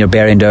suppose when you're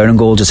bearing down on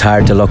goals, it's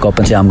hard to look up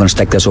and say, I'm going to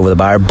stick this over the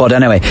bar. But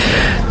anyway,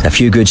 a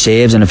few good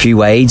saves and a few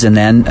wides, and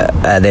then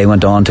they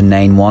went on to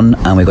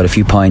 9-1, and we got a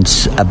few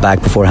points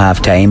back before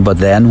half time. But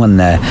then when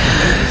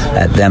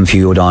them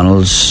few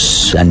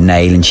O'Donnells and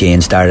Niall and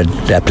Shane started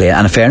playing,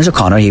 and in fairness to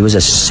Connor, he was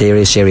a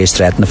serious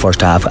threat in the first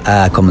half,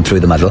 coming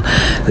through the middle,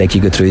 like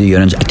you go through the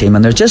Union's team,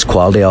 and there's just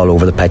quality all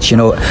over the pitch, you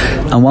know.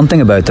 And one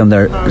thing about them,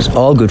 they're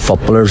all good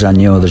footballers,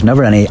 and you know, there's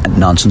never any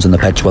nonsense on the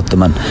pitch with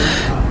them, and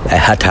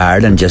hit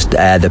hard and just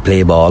they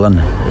play ball, and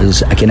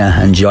I kind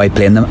of enjoy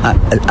playing them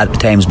at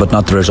times, but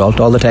not the result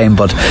all the time.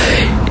 But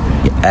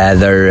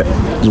they're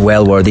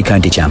well worthy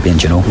county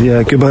champions, you know.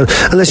 Yeah, good man.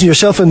 And listen,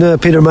 yourself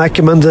and Peter Mack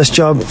came into this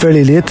job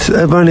fairly late,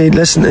 Barney.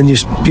 Listen, and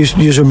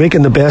you're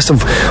making the best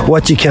of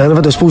what you can of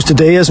it. I suppose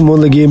today isn't one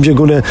of the games you're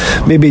going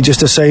to maybe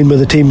just assign where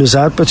the team is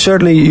at, but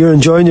certainly you're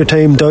enjoying your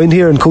time down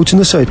here and coaching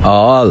the side.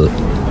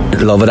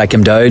 Love it. I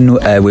came down,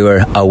 we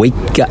were a week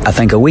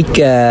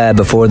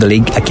before the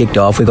league kicked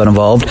off. We got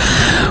involved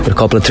with a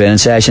couple of training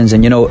sessions,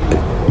 and you know,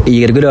 you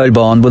get a good old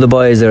bond with the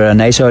boys. They're a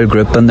nice old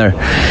group, and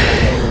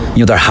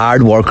they're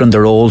hard working,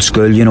 they're old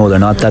school, they're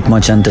not that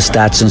much into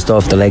stats and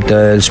stuff. They like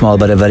a small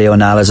bit of video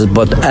analysis,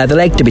 but they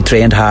like to be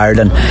trained hard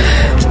and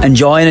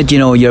enjoying it.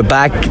 You're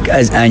back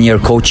and you're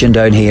coaching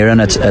down here,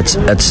 and it's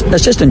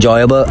just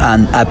enjoyable.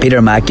 And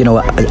Peter Mack,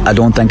 I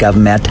don't think I've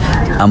met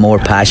a more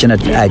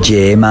passionate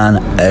GA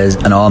man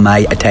in all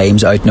my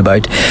times out and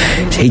about.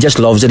 He just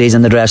loves it. He's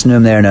in the dressing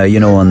room there now,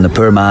 and the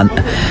poor man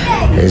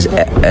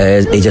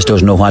he just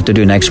doesn't know what to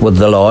do next with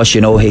the loss.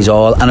 He's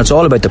and it's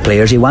all about the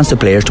players. He wants the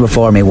players to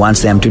perform. He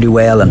wants them to do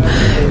well, and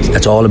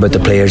it's all about the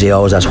players. He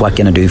always asks, what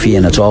can I do for you?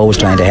 And it's always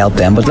trying to help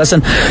them. But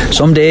listen,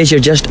 some days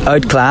you're just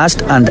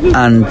outclassed, and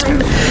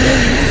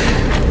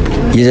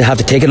you have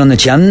to take it on the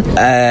chin.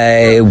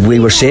 We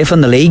were safe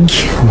in the league.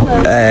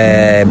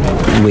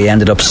 We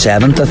ended up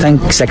 7th, I think,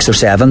 6th or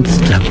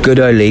 7th. Good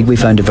old league. We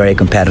found it very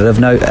competitive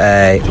now.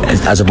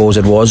 I suppose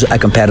it was a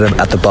competitive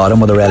at the bottom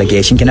with a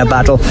relegation kind of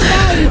battle.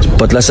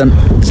 But listen,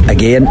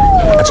 again,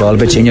 it's all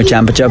about senior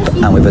championship,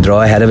 and we've a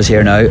draw ahead of us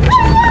here now,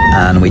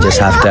 and we just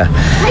have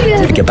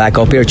to get back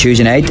up here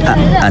Tuesday night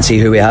and see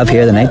who we have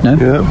here the night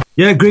now.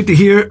 Yeah, great to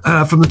hear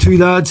from the two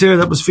lads here.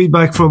 That was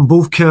feedback from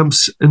both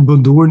camps in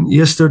Bundoran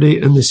yesterday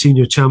in the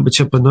senior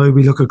championship, and now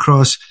we look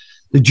across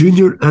the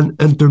junior and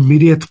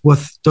intermediate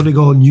with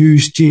Donegal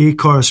News GA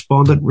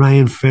correspondent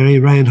Ryan Ferry.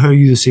 Ryan, how are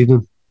you this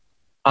evening?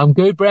 I'm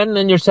good, Brendan,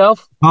 and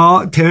yourself?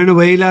 Tearing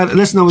away, lad.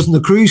 Listen, I was on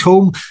the cruise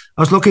home.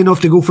 I was lucky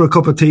enough to go for a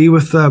cup of tea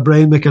with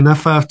Brian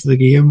McAniff after the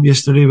game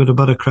yesterday with a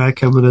bit of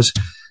crack. Him and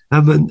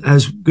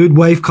his good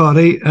wife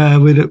Connie,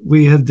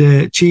 we had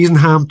the cheese and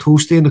ham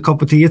toasty and a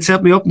cup of tea. It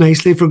set me up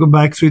nicely for going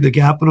back through the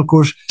gap. And of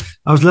course,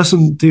 I was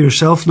listening to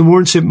yourself in the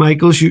morning, St.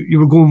 Michael's. You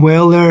were going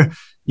well there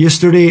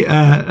yesterday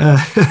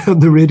on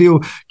the radio,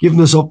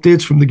 giving us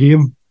updates from the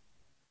game.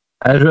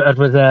 It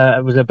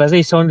was a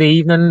busy Sunday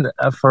evening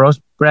for us,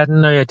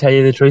 Brendan. Now, I tell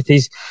you the truth,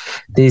 these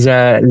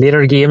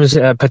later games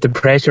put the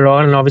pressure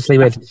on, and obviously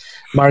with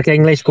Mark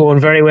English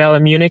going very well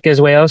in Munich as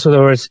well. So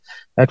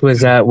we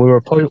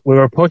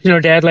were pushing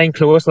our deadline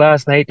close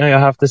last night. Now I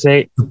have to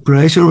say, the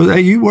pressure.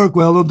 You work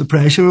well under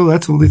pressure.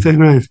 That's the only thing,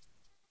 right?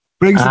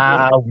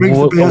 I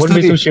wouldn't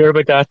be so sure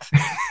about that.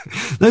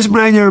 Listen,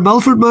 Brian, you're a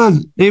Milford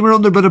man. They were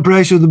under a bit of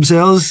pressure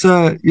themselves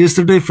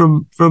yesterday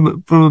from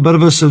a bit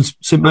of a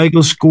St.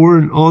 Michael's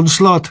scoring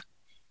onslaught.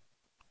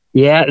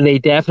 Yeah, they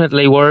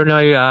definitely were.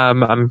 Now,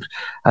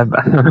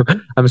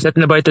 I'm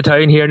sitting about the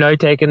town here now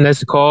taking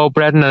this call,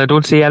 Brendan, and I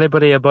don't see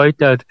anybody about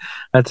that.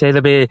 I'd say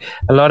there'll be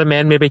a lot of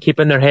men maybe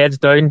keeping their heads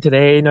down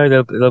today. Now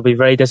they'll be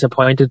very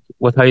disappointed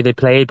with how they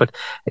played, but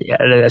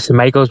St.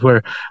 Michael's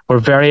were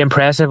very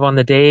impressive on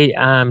the day.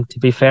 To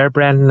be fair,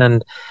 Brendan,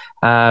 and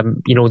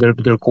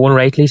they're going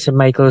rightly. St.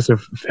 Michael's, they're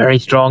very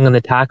strong in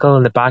the tackle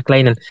and the back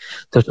line, and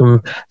there's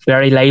some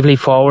very lively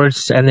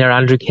forwards in there.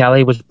 Andrew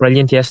Kelly was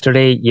brilliant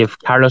yesterday. You've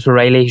Carlos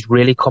O'Reilly, who's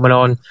really coming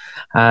on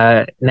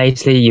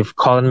nicely. You've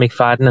Colin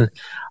McFadden, and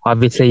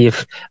obviously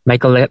you've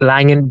Michael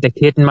Langan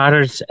dictating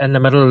matters in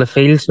the middle of the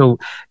field. So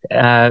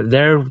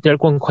they're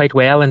going quite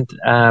well, and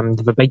they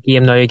have a big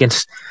game now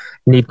against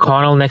Niamh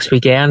Conaill next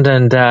weekend,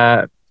 and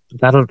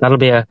that'll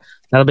be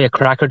a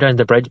cracker down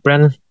the bridge,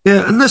 Brendan.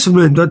 Yeah, and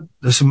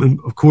listen,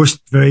 of course,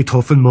 very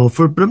tough in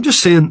Milford, but I'm just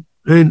saying,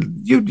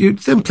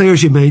 them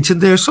players you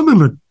mentioned there, some of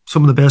them are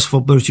some of the best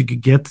footballers you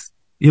could get,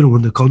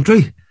 in the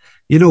country,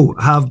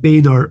 have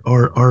been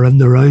or in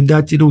the round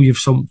that, you've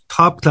some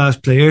top class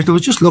players. And I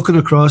was just looking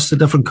across the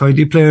different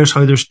county players,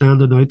 how they're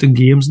standing out in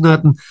games and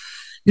that, and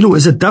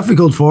is it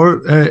difficult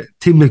for a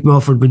team like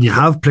Milford when you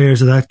have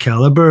players of that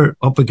calibre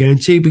up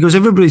against you, because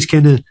everybody's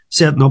kind of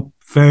setting up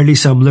fairly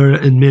similar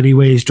in many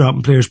ways,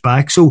 dropping players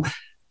back. So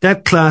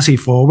that classy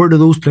forward, of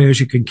those players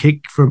who can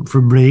kick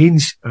from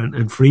range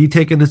and free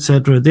taking,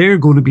 etc., they're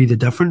going to be the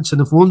difference. And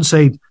if one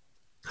side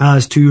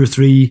has two or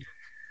three,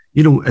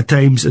 at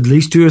times at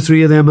least two or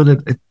three of them,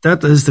 and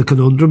that is the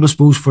conundrum, I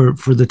suppose, for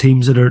the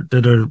teams that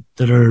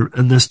are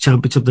in this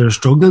championship that are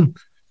struggling.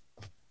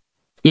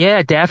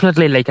 Yeah,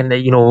 definitely. You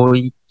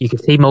can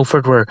see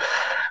Milford were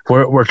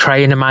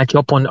trying to match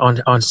up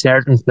on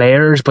certain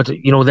players, but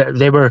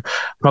they were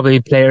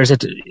probably players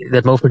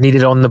that Milford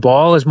needed on the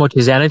ball as much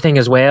as anything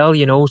as well.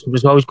 So it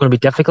was always going to be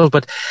difficult.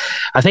 But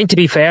I think, to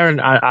be fair,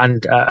 and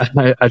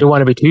I don't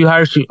want to be too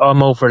harsh on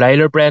Milford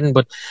either, Brendan,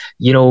 but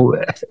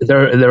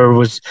there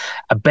was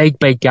a big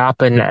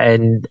gap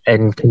in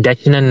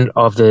conditioning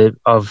of the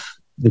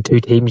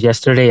two teams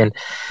yesterday, and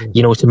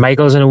St.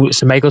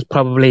 Michael's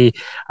probably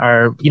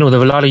are, they have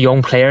a lot of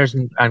young players,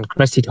 and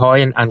Christy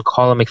Toy and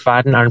Colin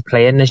McFadden aren't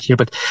playing this year,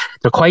 but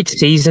they're quite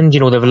seasoned. They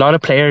have a lot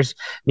of players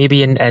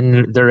maybe in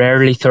their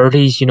early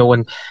 30s,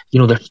 and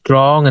they're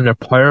strong and they're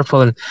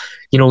powerful, and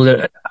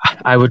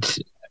I would,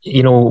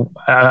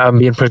 I'm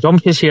being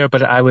presumptuous here,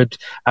 but I would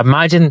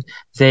imagine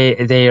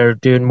they are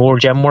doing more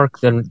gym work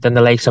than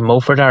the likes of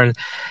Milford are,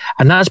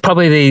 and that's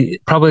probably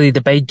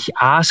the big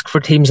ask for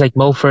teams like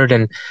Milford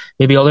and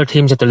maybe other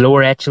teams at the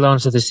lower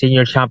echelons of the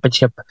senior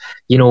championship.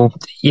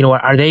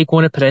 Are they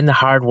going to put in the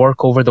hard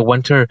work over the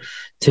winter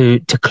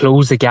to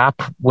close the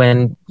gap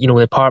when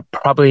they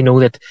probably know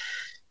that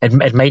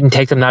it mightn't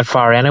take them that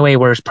far anyway,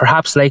 whereas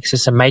perhaps like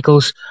St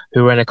Michael's,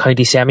 who were in a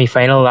county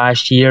semi-final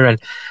last year and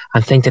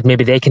think that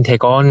maybe they can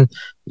take on,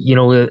 you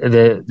know,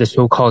 the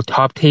so-called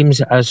top teams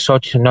as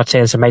such. I'm not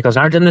saying St Michael's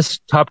aren't in the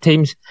top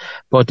teams,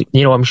 but,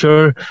 you know, I'm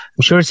sure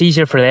it's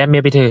easier for them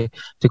maybe to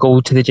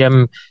go to the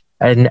gym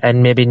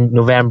and maybe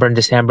November and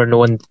December,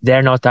 knowing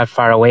they're not that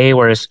far away,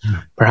 whereas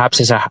perhaps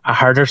it's a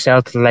harder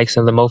sell to the likes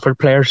of the Mulford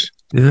players.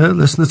 Yeah,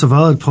 listen, it's a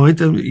valid point.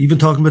 Even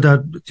talking about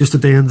that just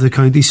at the end of the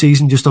county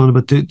season, just on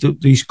about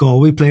these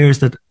Galway players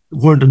that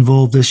weren't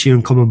involved this year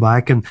and coming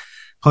back, and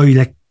how you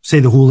like say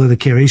the whole of the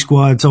Kerry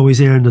squad's always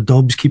there and the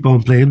Dubs keep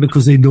on playing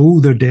because they know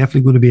they're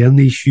definitely going to be in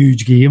these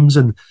huge games.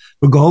 And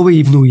for Galway,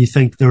 even though you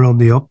think they're on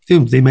the up,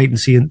 they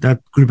mightn't see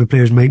that group of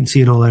players mightn't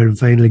see an All-Ireland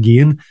final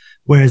again.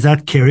 Whereas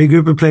that Kerry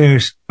group of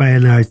players, by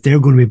and large, they're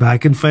going to be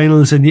back in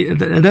finals. And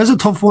it is a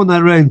tough one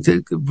that round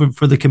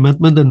for the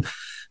commitment, and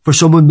for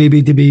someone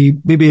maybe to be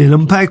an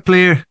impact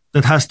player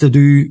that has to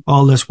do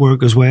all this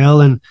work as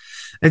well. And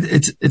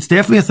it's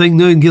definitely a thing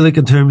now in Gaelic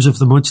in terms of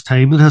the much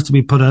time that has to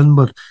be put in.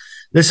 But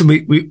listen,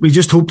 we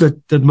just hope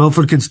that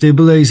Milford can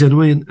stabilise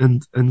anyway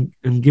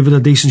and give it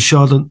a decent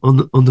shot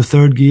on the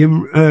third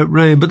game,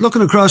 Ryan. But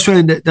looking across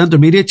around the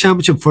intermediate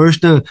championship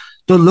first now,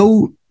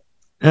 Dunloe,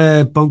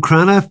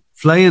 Buncrana,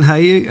 flying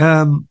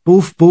high.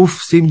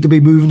 Both seem to be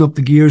moving up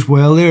the gears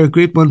well there. A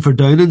great one for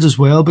Downings as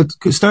well. But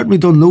starting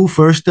with Dunloe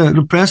first, an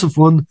impressive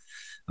one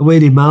away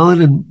to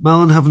Malin, and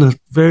Malin having a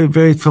very,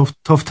 very tough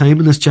time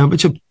in this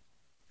championship.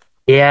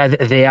 Yeah,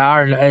 they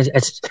are.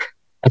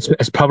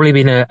 It's probably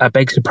been a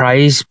big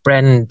surprise,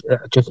 Brendan,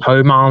 just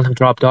how Malin have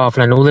dropped off.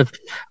 And I know they've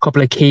a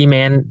couple of key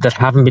men that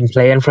haven't been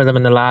playing for them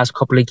in the last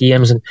couple of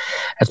games, and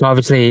it's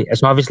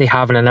obviously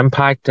having an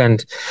impact.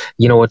 And,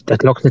 you know,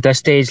 it looks at this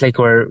stage like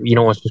you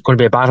know, it's going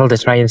to be a battle to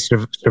try and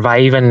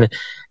survive in the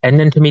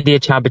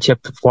intermediate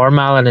championship for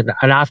Malin.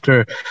 And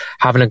after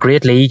having a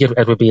great league,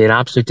 it would be an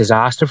absolute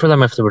disaster for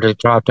them if they were to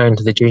drop down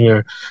to the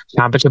junior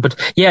championship.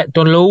 But yeah,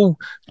 Dunloe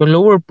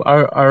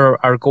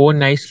are going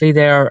nicely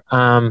there.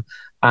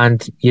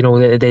 And, you know,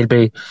 they'll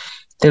be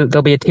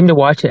a team to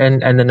watch in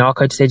the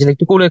knockout stage. Like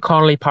to go to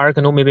Connolly Park,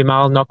 I know maybe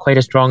Malin not quite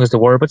as strong as they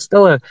were, but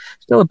still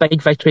a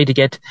big victory to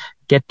get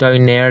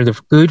down there.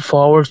 They've good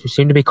forwards who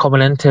seem to be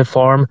coming into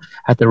form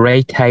at the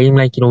right time.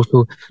 Like, you know,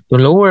 so the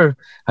lower,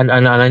 and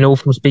I know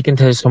from speaking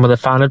to some of the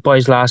Fanet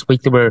boys last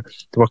week, they were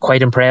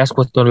quite impressed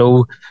with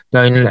Dunloe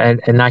down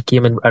in that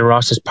game in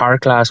Ross's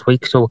Park last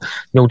week. So,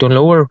 you know,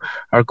 Dunloe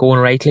are going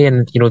rightly,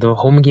 and, you know, the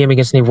home game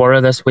against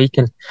Nivora this week,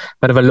 and a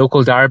bit of a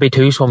local derby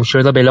too, so I'm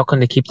sure they'll be looking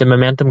to keep the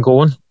momentum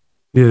going.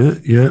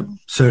 Yeah,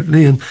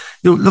 certainly. And,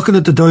 you know, looking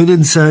at the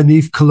Downings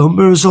Niamh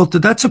Columba result,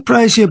 did that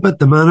surprise you a bit,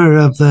 the manner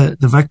of the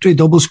victory?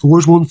 Double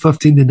scores,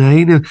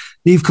 115-9.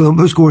 Niamh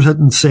Columba scores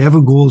hitting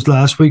 7 goals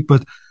last week,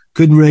 but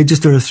couldn't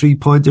register a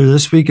 3-pointer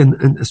this week.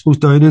 And I suppose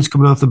Downings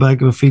coming off the back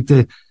of a feat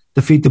to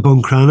defeat the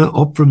Buncrana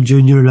up from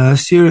junior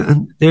last year.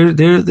 And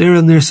they're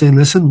in there saying,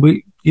 listen,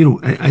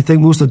 I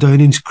think most of the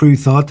Downings crew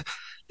thought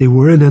they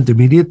were an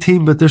intermediate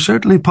team, but they're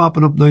certainly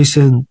popping up now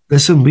saying,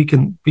 listen, we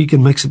can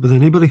mix it with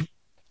anybody.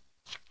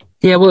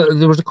 Yeah, well,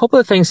 there was a couple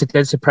of things that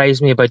did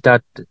surprise me about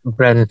that,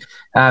 Brendan.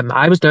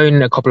 I was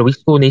down a couple of weeks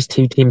ago and these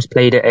two teams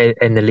played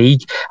in the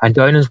league, and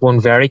Downings won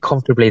very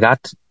comfortably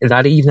that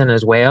evening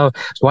as well.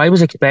 So I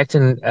was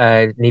expecting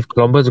Niamh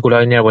Columba to go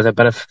down there with a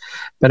bit of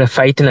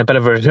fight and a bit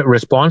of a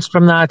response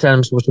from that,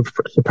 and I was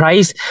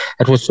surprised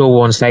it was so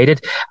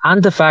one-sided.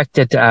 And the fact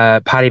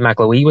that Paddy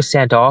McLaughy was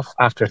sent off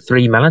after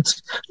 3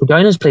 minutes. So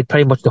Downings played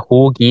pretty much the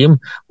whole game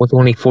with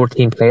only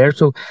 14 players.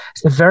 So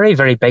it's a very,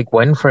 very big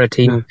win for a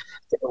team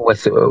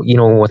with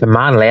a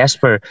man less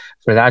for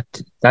that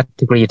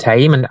degree of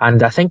time,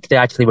 and I think they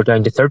actually were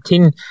down to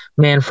 13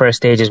 men for a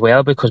stage as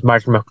well, because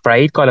Martin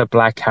McBride got a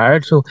black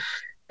card. So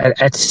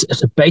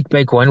it's a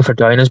big win for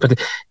Downings, but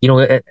you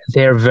know,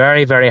 they're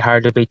very, very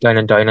hard to beat down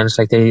in Downings.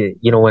 Like it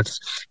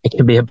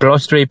can be a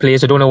blustery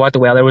place. I don't know what the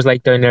weather was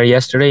like down there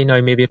yesterday. Now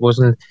maybe it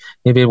wasn't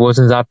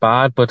that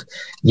bad, but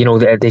you know,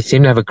 they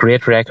seem to have a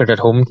great record at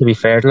home, to be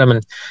fair to them.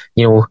 And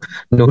you know,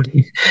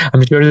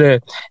 I'm sure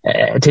the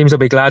teams will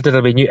be glad that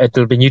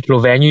it'll be neutral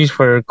venues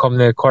for come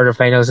the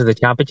quarterfinals of the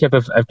championship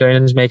if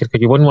Downings make it,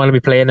 because you wouldn't want to be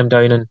playing them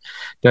down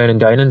in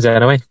Downings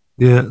anyway.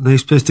 Yeah,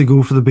 nice place to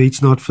go for the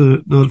beach, not for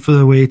the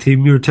away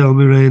team. You were telling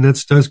me, Ryan.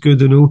 That's good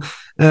to know.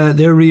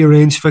 Their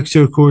rearranged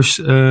fixture, of course,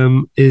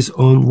 is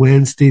on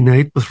Wednesday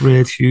night with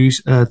Red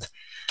Hughes at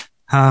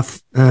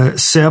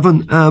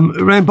 7:30.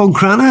 Ryan,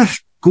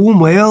 Buncrana going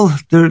well.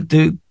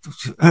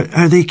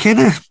 Are they kind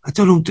of? I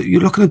don't know.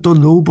 You're looking at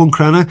Dunloe,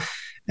 Buncrana.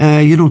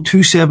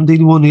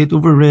 217-18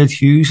 over Red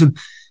Hughes, and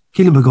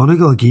Keelan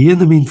McGonigal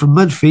again. I mean, from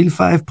midfield,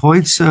 5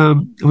 points. I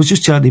was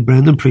just chatting to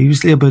Brendan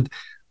previously about.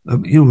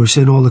 We're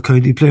seeing all the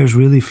county players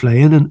really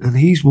flying, and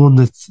he's one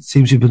that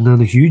seems to have been on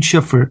a huge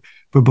shift for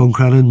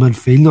Buncrana in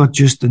midfield, not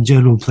just in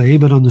general play,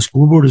 but on the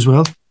scoreboard as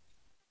well.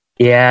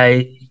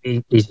 Yeah,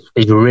 he's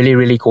really,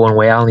 really going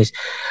well, and he's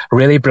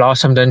really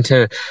blossomed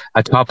into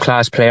a top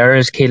class player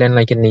as Keelan.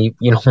 Like, and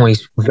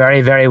he's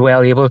very, very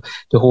well able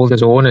to hold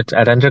his own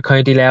at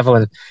inter-county level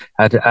and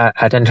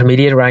at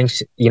intermediate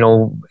ranks.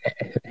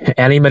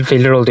 Any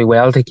midfielder will do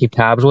well to keep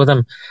tabs with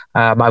him.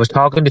 I was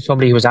talking to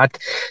somebody who was at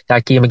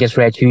that game against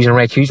Red Hughes, and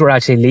Red Hughes were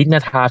actually leading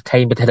at half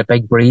time but had a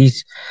big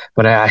breeze.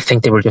 But I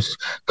think they were just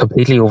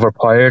completely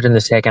overpowered in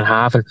the second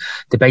half. And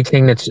the big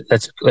thing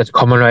that's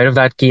coming out of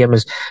that game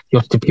is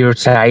just the pure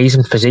size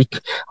and physique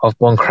of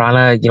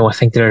Buncrana. I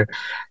think they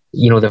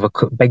have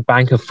a big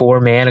bank of 4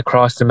 men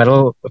across the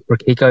middle for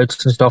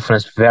kickouts and stuff, and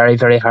it's very,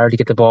 very hard to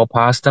get the ball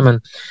past them.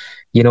 And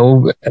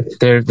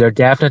they're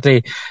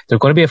definitely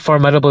going to be a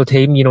formidable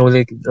team.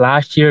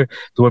 Last year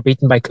they were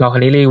beaten by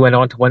Cloghanneely, went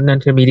on to win the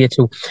intermediate.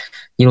 So,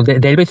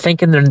 they'll be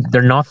thinking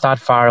they're not that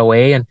far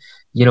away, and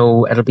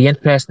it'll be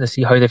interesting to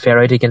see how they fare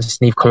out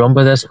against Niamh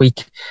Columba this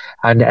week,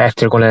 and if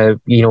they're going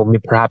to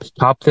perhaps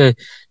top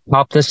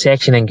this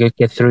section and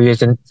get through as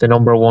the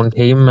number one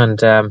team. And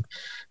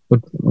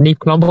Niamh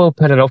Columba will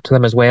put it up to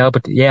them as well.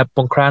 But yeah,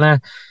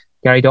 Buncrana,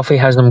 Gary Duffy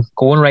has them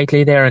going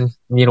rightly there, and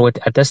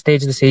at this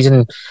stage of the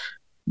season,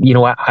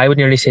 I would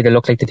nearly say they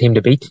look like the team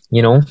to beat.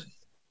 Yeah,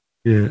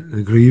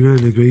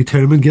 agree.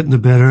 Termon getting the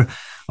better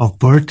of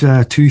Burt,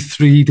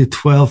 2-3 to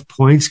 12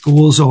 points.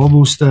 Goals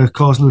almost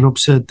causing an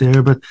upset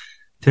there, but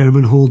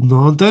Termon holding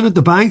on. Down at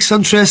the Banks,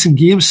 interesting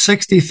game,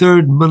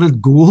 63rd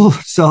minute goal,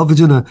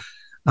 salvaging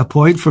a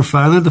point for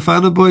Fannin. The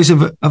Fannin boys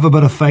have a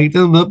bit of fight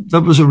in them.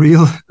 That must have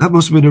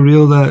been a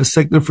real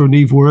sickener for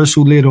Niamh Worra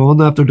so late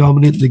on after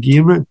dominating the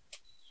game, right?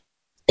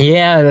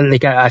 Yeah,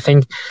 like I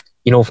think,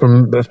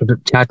 from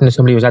chatting to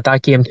somebody who was at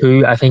that game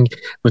too, I think it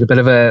was a bit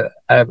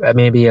of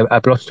maybe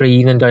a blustery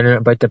evening down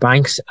about the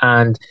Banks,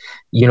 and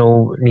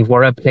Niamh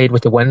Worra played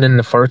with the wind in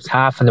the first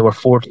half, and they were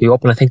 4-2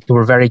 up, and I think they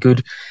were very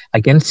good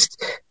against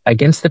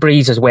the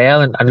breeze as well,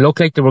 and looked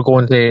like they were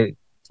going to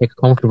take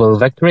a comfortable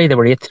victory. They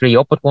were 8-3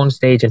 up at one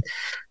stage, and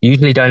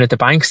usually down at the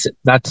Banks,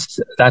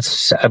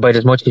 that's about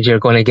as much as you're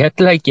going to get,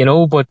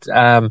 but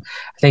I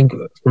think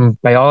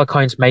by all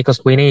accounts, Michael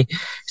Sweeney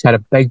has had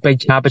a big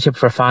championship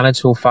for Fannin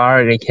so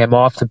far, and he came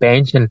off the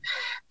bench, and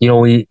he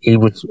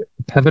was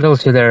pivotal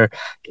to their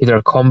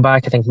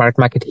comeback. I think Mark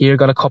McAteer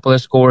got a couple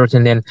of scores,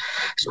 and then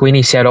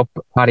Sweeney set up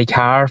Paddy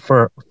Carr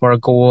for a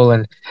goal,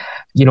 and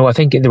I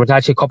think there was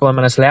actually a couple of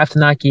minutes left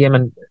in that game,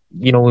 and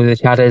the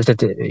chat is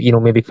that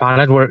maybe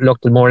Fannin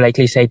looked the more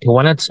likely side to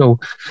win it, so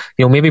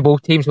maybe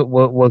both teams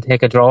will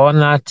take a draw on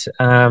that.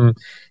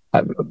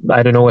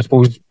 I don't know, I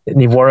suppose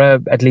Niamh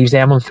Worra, it leaves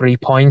them on 3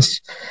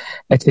 points.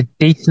 It's a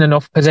decent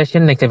enough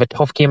position. Like, they have a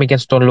tough game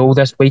against Dunloe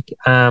this week,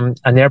 and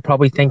they're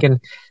probably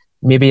thinking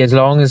maybe as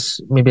long as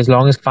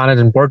Fannin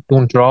and Burt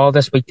don't draw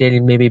this week,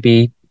 they'll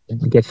maybe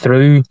get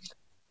through.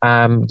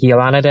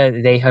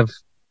 Gaelanada, they have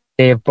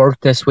Burt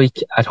this week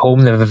at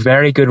home. They have a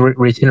very good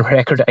return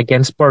record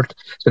against Burt,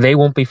 so they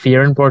won't be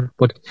fearing Burt.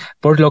 But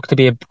Burt look to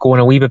be going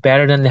a wee bit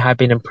better than they have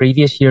been in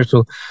previous years,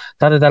 so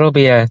that'll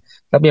be a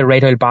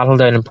right out battle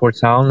down in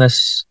Portsalon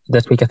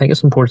this week. I think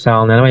it's in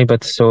Portsalon anyway,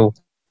 but so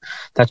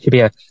that should be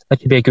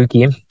a good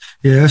game.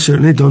 Yeah,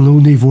 certainly. Dunloe,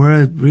 Niamh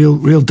Worra,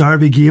 real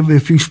derby game. A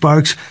few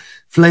sparks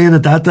flying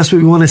at that. That's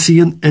what we want to see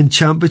in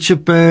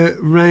Championship.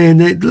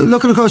 Ryan,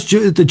 looking across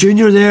the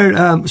junior there,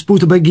 I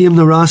suppose the big game,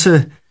 the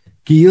Rossa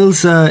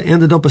Gaels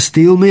ended up a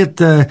stalemate.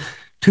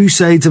 Two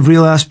sides have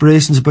real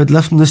aspirations about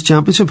lifting this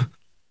championship.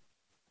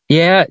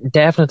 Yeah,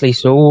 definitely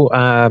so.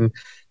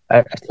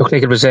 It looked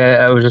like it was.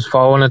 I was just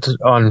following it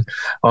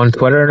on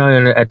Twitter now,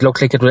 and it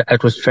looked like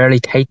it was fairly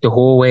tight the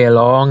whole way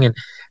along.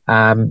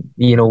 And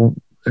the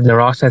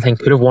Rossa, I think,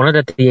 could have won it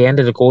at the end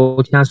of the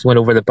goal chance to win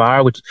over the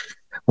bar, which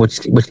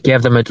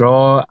gave them a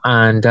draw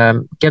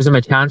and gives them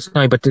a chance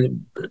now. But the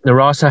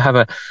Rossa have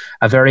a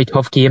very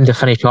tough game to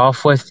finish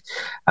off with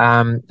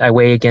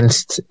away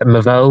against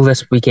Moville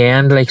this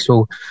weekend. I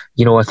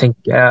think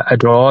a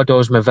draw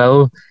does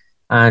Moville,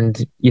 and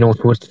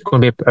so it's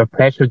going to be a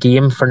pressure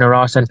game for the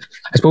Rossa. And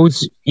I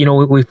suppose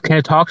we've kind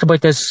of talked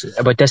about this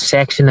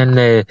section in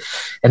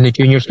the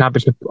junior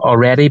championship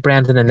already,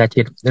 Brendan, and that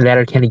you've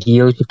Letterkenny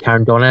Gaels, you've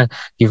Carndonagh,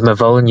 you've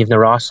Moville, and you've the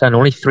Rossa, and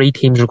only 3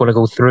 teams are going to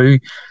go through.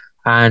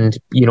 And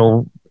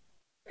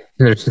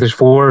there's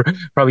 4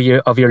 probably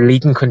of your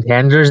leading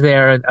contenders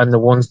there on the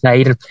one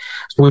side. And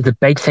I suppose the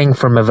big thing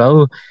for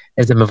Moville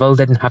is that Moville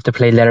didn't have to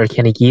play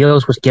Letterkenny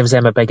Gaels, which gives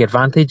them a big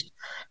advantage.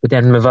 But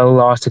then Moville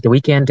lost at the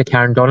weekend to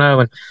Carndonagh,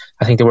 and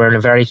I think they were in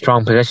a very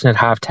strong position at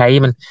half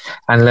time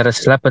and let it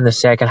slip in the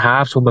second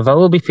half. So Moville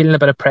will be feeling a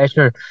bit of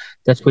pressure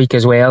this week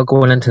as well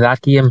going into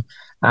that game.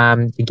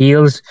 The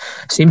Gaels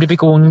seem to be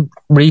going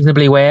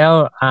reasonably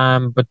well,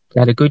 but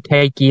they had a good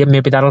tight game.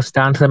 Maybe that'll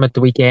stand to them at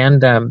the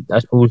weekend. I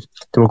suppose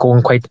they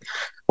were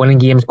winning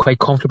games quite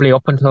comfortably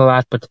up until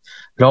that, but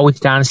it always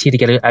stands here to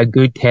get a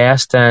good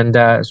test. And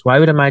so I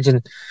would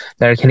imagine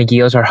their kind of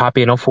Gaels are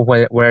happy enough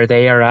with where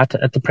they are at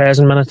the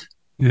present minute.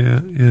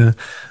 Yeah.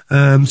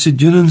 St.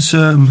 Junan's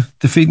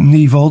defeating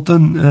Niamh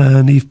Alton,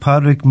 Niamh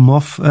Patrick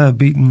Muff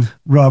beating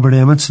Robert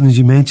Emmetson, as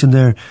you mentioned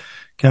there.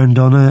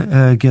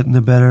 Carndonna getting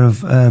the better of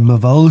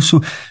Moville. So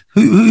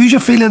who's your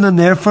feeling in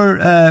there for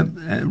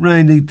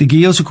Ryan? The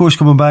Gaels, of course,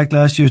 coming back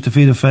last year's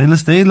defeated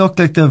finalists. They look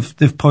like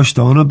they've pushed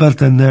on a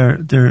bit, and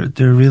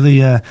they're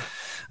really I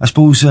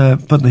suppose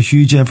putting a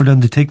huge effort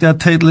in to take that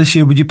title this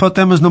year. Would you put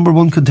them as number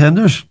one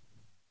contenders?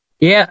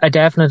 Yeah, I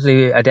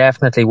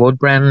definitely would,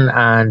 Brennan.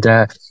 And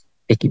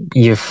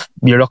you're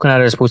looking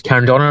at it, I suppose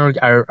Carndonna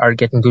are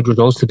getting good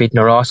results. They beat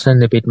Narossa,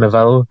 they beat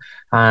Moville.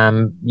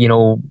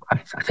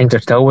 I think they're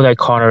still without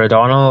Conor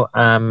O'Donnell,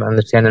 and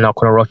they're saying they're not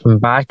going to rush him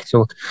back.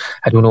 So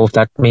I don't know if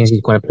that means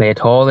he's going to play at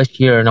all this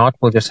year or not.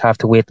 We'll just have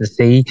to wait and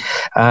see.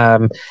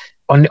 On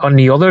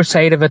the other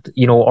side of it,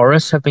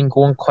 Orris have been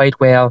going quite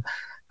well.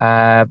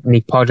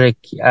 Nick Podrick,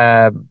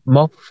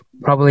 Muff,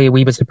 probably a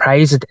wee bit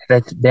surprised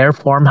that their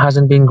form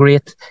hasn't been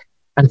great.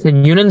 And St.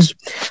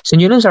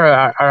 Eunan's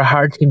are a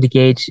hard team to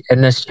gauge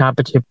in this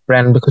championship,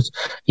 Brennan, because,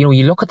 you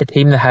look at the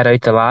team that had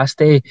out the last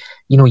day,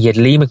 you had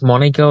Lee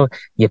McMonigal,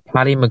 you had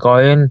Paddy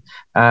McGowan,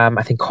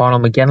 I think Conal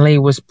McGinley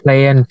was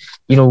playing,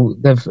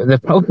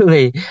 they've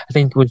probably, I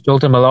think it was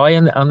Jolton Malloy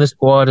on the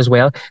squad as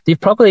well. They've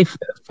probably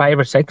 5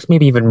 or 6,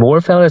 maybe even more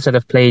fellas that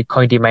have played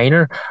county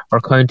minor or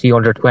county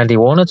under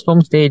 21 at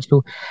some stage.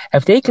 So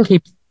if they can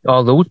keep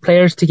all those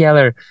players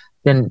together,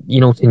 then,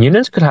 St.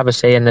 Eunan's could have a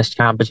say in this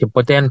championship.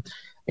 But then,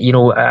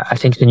 I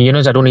think St.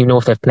 Eunan's, I don't even know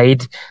if they've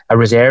played a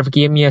reserve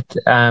game yet.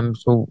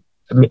 So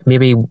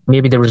maybe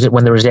when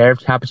the reserve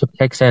championship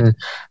kicks in,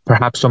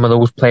 perhaps some of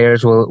those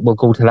players will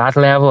go to that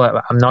level.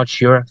 I'm not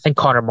sure. I think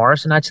Conor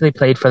Morrison actually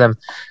played for them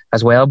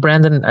as well,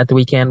 Brendan, at the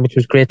weekend, which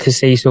was great to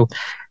see. So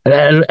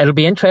it'll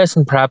be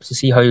interesting perhaps to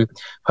see how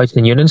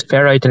St. Eunan's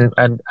fare out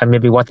and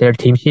maybe what their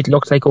team sheet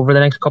looks like over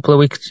the next couple of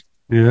weeks.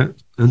 Yeah,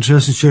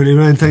 interesting, surely.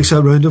 Ryan, thanks for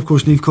that round. Of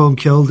course, Niamh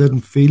Colmcille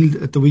didn't field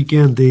at the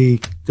weekend. They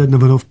didn't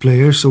have enough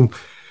players, so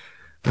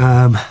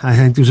I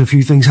think there's a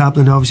few things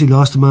happening. Obviously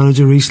lost the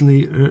manager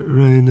recently,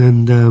 Ryan,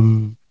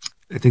 and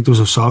I think there was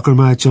a soccer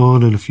match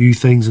on and a few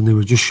things, and they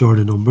were just short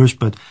of numbers,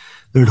 but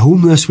they're at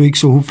home this week,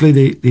 so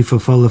hopefully they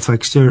fulfill the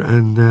fixture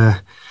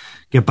and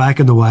get back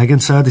in the wagon.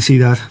 Sad to see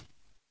that.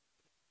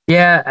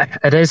 Yeah,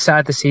 it is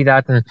sad to see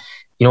that, and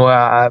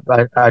I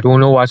don't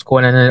know what's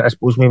going on. I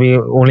suppose maybe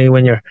only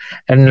when you're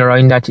in and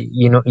around that,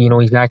 you know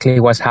exactly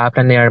what's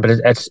happening there. But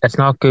it's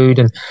not good.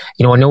 And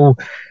I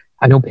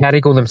know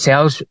Pedigo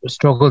themselves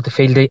struggled to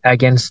field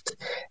against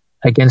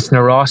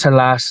Narossa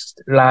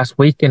last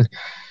week, and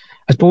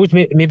I suppose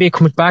maybe it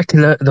comes back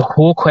to the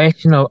whole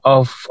question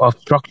of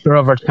structure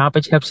of our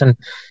championships, and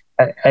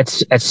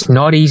it's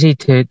not easy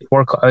to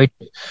work out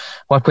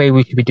what way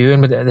we should be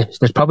doing. But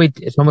there's probably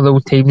some of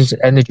those teams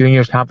in the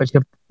junior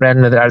championship,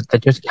 Brendan,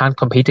 that just can't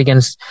compete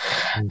against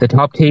the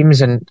top teams,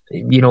 and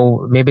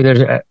maybe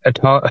there's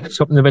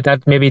something about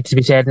that maybe to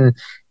be said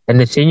in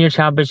the senior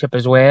championship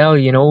as well.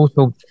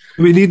 So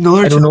we need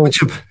another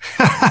championship.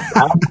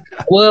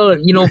 Well,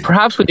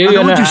 perhaps we do. I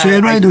know what you're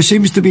saying, right? There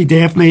seems to be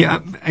definitely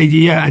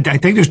I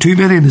think there's too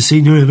many in the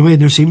senior anyway,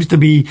 and there seems to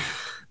be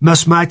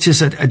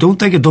mismatches. I don't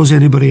think it does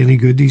anybody any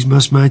good, these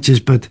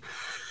mismatches, but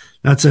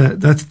that's a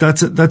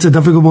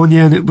difficult one.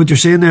 Yeah, and what you're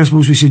saying there, I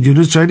suppose we should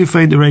trying to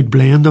find the right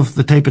blend of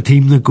the type of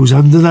team that goes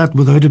into that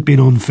without it being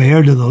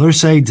unfair to the other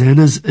sides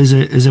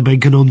is a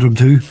big conundrum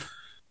too.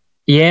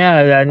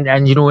 Yeah, and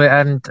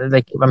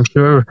like I'm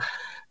sure,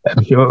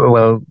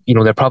 well,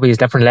 there probably is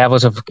different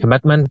levels of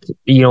commitment,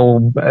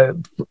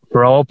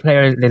 for all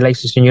players. The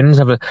likes of St. Eunan's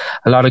have a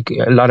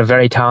lot of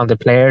very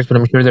talented players, but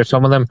I'm sure there's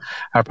some of them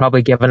are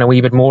probably given a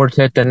wee bit more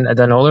to it than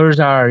others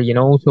are,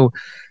 so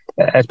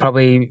it's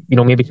probably,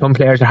 maybe some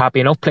players are happy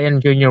enough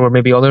playing junior, where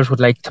maybe others would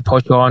like to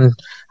push on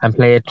and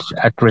play it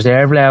at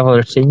reserve level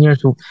or senior.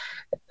 So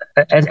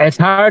it's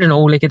hard to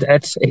know, like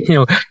it's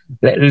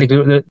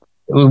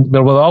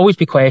there will always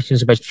be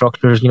questions about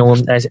structures.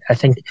 I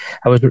think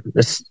I was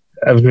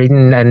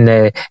reading in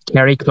the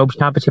Kerry Club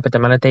Championship at the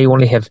minute, they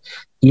only have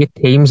 8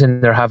 teams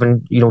and they're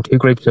having, 2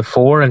 groups of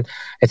 4, and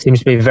it seems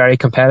to be very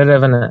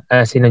competitive. And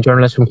I seen a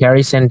journalist from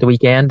Kerry saying the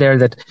weekend there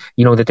that,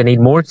 that they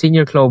need more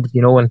senior clubs,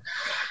 and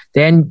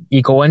then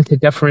you go into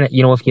different,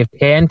 if you have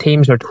 10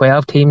 teams or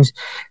 12 teams,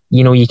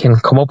 you can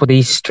come up with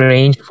these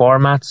strange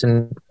formats,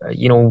 and,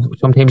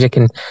 sometimes it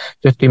can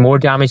just do more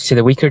damage to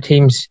the weaker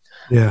teams.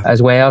 Yeah.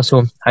 As well.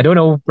 So I don't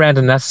know,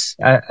 Brendan, that's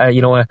I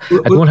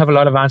don't have a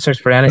lot of answers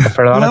for a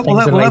lot of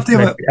things in life.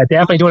 I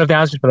definitely don't have the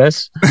answers for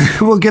this.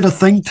 We'll get a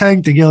think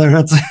tank together.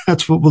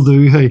 That's what we'll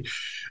do. Hey,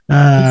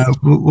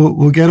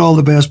 we'll get all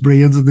the best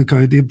brains in the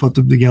county and put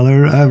them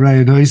together.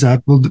 Ryan, how's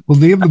that? We'll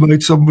name them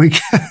out some week.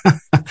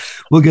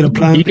 We'll get a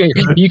plan. You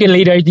can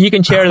lead out. You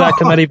can chair that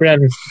committee,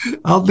 Brendan.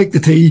 I'll make the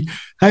tea.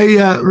 Hey,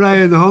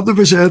 Ryan,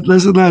 100%.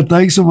 Listen,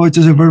 thanks so much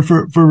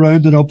for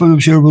rounding up. I'm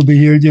sure we'll be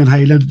hearing you in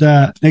Highland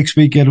next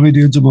week anyway,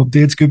 doing some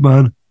updates. Good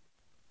man.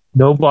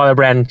 No bother,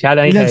 Brendan. Chat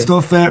anytime. Good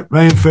stuff there.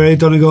 Ryan Ferry,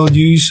 Donegal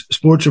News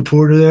sports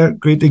reporter there.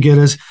 Great to get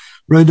us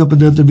round up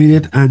in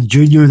intermediate and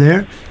junior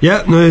there.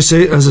 Yeah, now as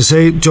I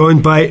say,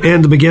 joined by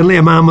Enda McGinley,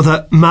 a man with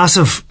a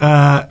massive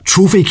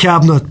trophy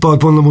cabinet,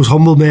 but one of the most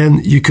humble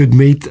men you could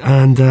meet,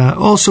 and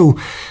also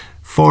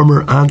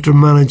former Antrim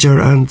manager.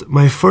 And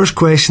my first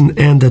question,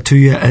 Enda, to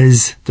you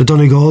is the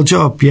Donegal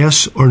job,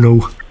 yes or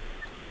no?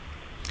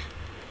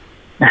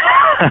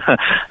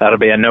 That'll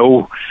be a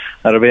no.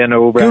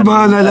 Brandon. Good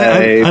man,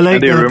 I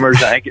like that.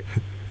 Rumours, I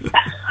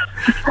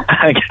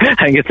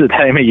think it's the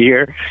time of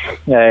year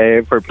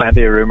for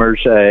plenty of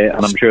rumours,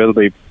 and I'm sure there'll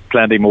be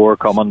plenty more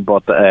coming,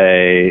 but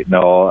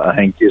no, I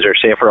think you're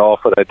safer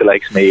off without the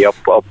likes of me up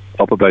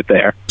about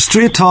there.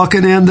 Straight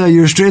talking, Enda,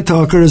 you're a straight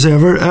talker as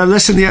ever.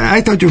 Listen,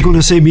 I thought you were going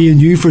to say me and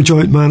you for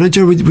joint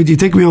manager. Would you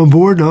take me on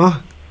board, no?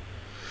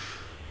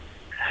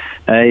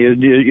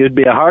 You'd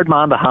be a hard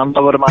man to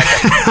handle, I would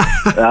imagine.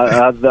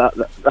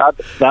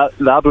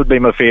 that would be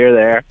my fear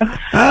there.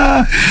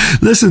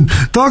 Listen,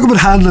 talk about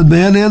handling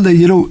men, Enda.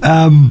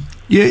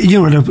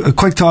 You had a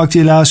quick talk to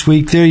you last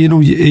week there.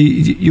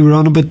 You were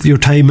on about your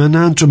time in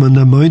Antrim and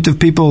the amount of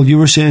people. You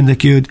were saying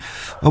that you had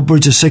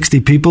upwards of 60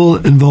 people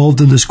involved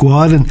in the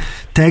squad, and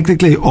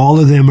technically all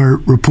of them are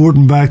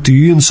reporting back to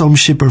you in some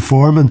shape or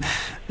form. And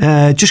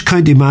just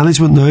county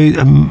management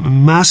now, a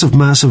massive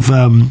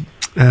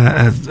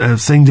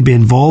thing to be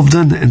involved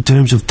in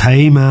terms of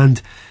time and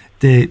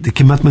the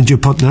commitment you're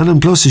putting in. And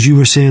plus, as you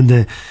were saying,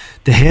 the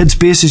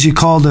headspace, as you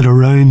called it,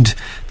 around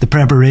the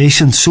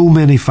preparation, so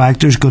many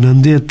factors going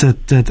into it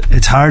that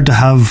it's hard to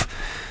have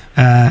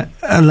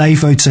a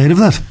life outside of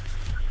that.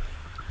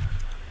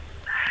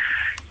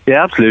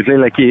 Yeah, absolutely.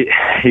 Like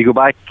you go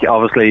back,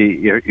 obviously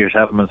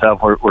yourself and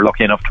myself, we're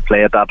lucky enough to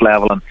play at that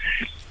level, and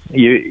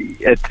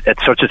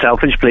it's such a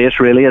selfish place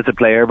really as a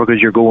player,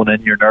 because you're going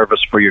in, you're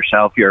nervous for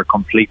yourself, your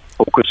complete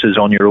focus is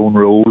on your own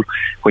role.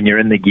 When you're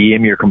in the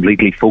game, you're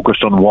completely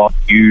focused on what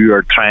you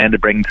are trying to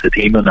bring to the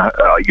team and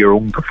your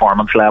own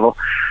performance level,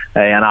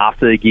 and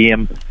after the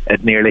game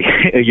it nearly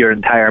your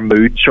entire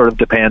mood sort of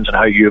depends on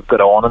how you've got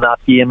on in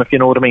that game, if you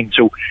know what I mean.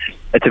 So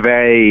it's a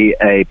very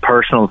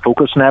personal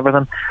focus and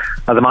everything.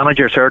 As a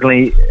manager,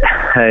 certainly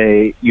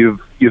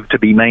you've to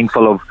be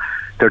mindful of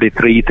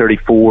 33,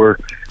 34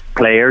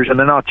 players, and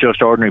they're not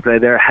just ordinary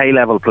players, they're high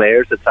level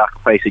players that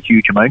sacrifice a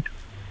huge amount.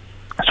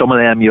 Some of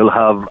them you'll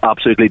have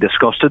absolutely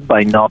disgusted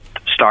by not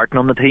starting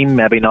on the team,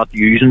 maybe not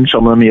using.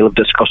 Some of them you'll have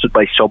disgusted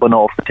by subbing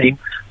off the team.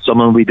 Some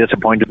of them will be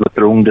disappointed with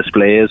their own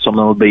displays, some of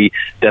them will be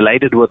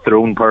delighted with their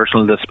own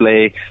personal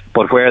display.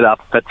 But where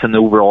that fits in the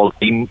overall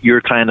team,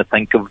 you're trying to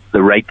think of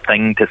the right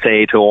thing to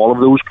say to all of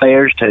those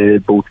players, to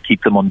both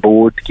keep them on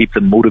board, to keep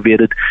them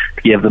motivated,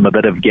 to give them a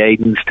bit of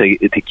guidance,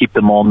 to keep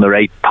them on the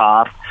right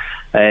path.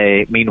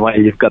 Meanwhile,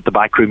 you've got the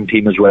backroom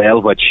team as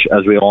well, which,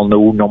 as we all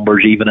know,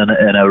 numbers even in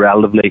a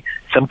relatively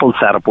simple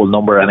setup will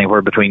number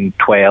anywhere between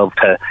 12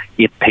 to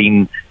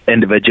 18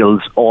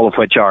 individuals, all of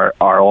which are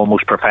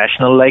almost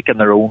professional-like in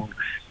their own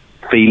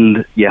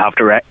field. You have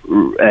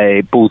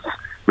to both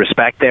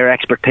respect their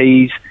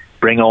expertise,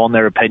 bring on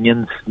their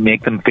opinions,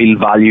 make them feel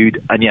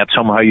valued, and yet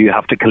somehow you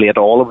have to collate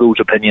all of those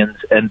opinions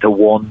into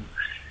one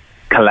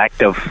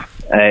collective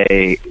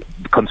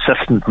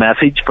consistent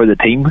message for the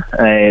team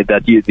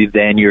that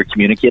you're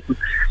communicating.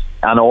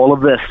 And all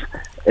of this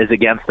is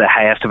against the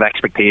highest of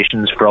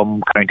expectations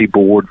from county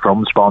board,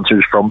 from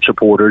sponsors, from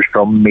supporters,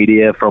 from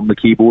media, from the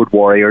keyboard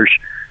warriors,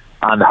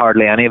 and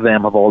hardly any of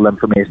them have all the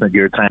information that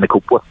you're trying to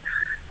cope with.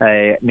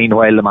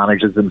 Meanwhile, the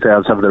managers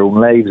themselves have their own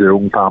lives, their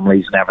own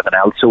families and everything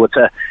else. So it's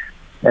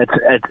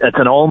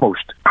an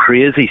almost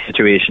crazy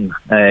situation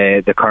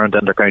the current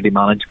inter-county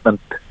management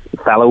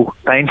fellow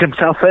finds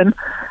himself in,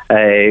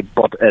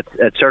 but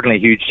it's certainly a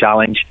huge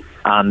challenge,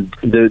 and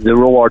the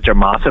rewards are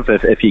massive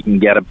if you can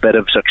get a bit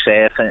of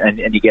success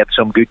and you get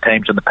some good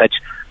times on the pitch.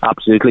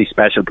 Absolutely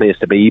special place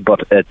to be,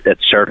 but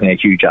it's certainly a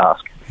huge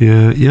ask.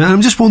 Yeah.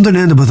 I'm just wondering,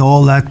 Enda, with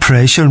all that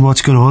pressure and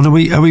what's going on, are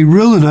we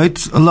ruling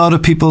out a lot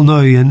of people now?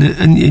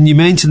 And you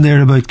mentioned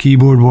there about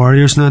keyboard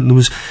warriors and that, and there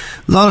was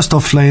a lot of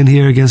stuff flying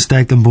here against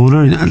Declan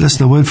Bonner. And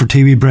listen, I went for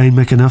TV Brian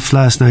McAnuff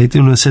last night.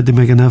 I said to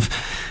McAnuff,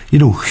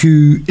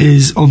 who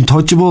is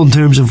untouchable in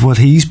terms of what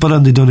he's put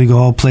on the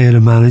Donegal player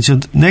and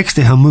management. Next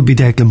to him would be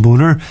Declan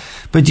Bonner,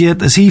 but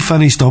yet as he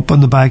finished up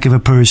on the back of a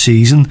poor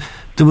season,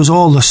 there was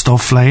all the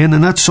stuff flying,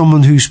 and that's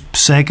someone who's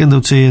second,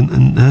 I'd say,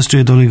 in the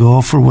history of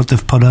Donegal for what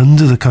they've put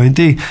into the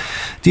county.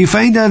 Do you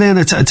find that then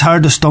it's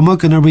hard to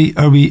stomach, and are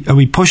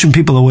we pushing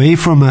people away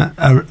from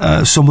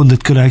someone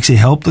that could actually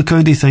help the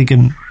county,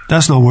 thinking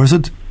that's not worth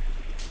it?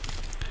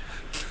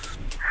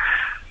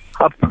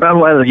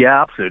 Well,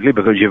 yeah, absolutely,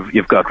 because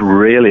you've got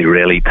really,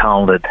 really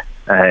talented,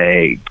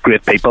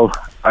 great people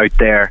out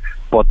there,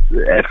 but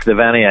if they've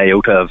any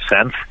iota of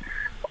sense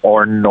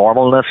or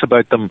normalness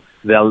about them,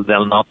 they'll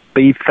not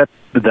be fit.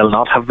 They'll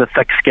not have the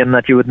thick skin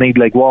that you would need.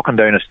 Like walking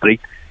down a street,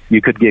 you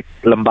could get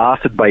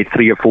lambasted by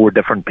 3 or 4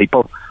 different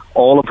people,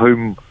 all of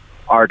whom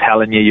are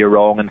telling you're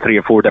wrong in 3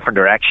 or 4 different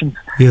directions.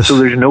 Yes. So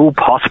there's no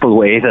possible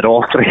way that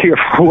all 3 or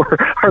 4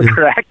 are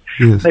correct.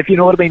 Yes. If you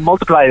know what I mean,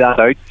 multiply that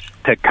out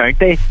to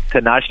county, to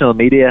national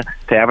media,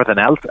 to everything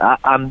else,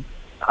 and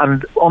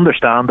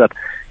understand that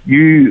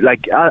you,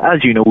 like,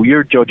 as you know,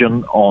 you're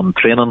judging on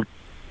training,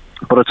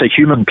 but it's a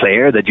human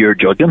player that you're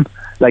judging.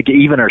 Like,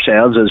 even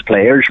ourselves as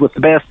players, with the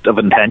best of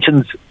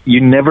intentions, you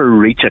never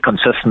reach a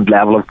consistent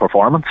level of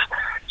performance.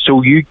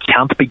 So you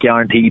can't be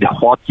guaranteed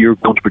what you're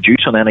going to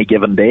produce on any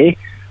given day.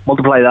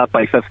 Multiply that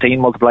by 15,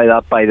 multiply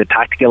that by the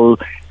tactical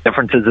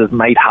differences that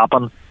might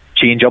happen.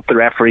 Change up the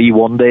referee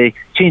one day,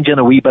 change in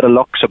a wee bit of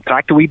luck,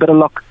 subtract a wee bit of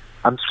luck,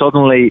 and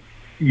suddenly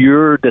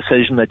your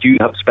decision that you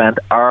have spent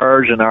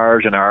hours and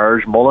hours and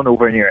hours mulling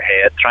over in your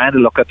head, trying to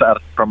look at that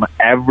from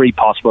every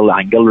possible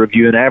angle,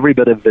 reviewing every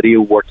bit of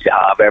video work you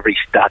have, every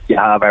stat you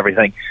have,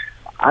 everything,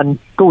 and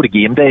go to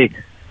game day.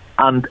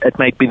 And it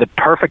might be the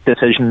perfect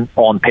decision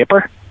on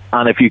paper,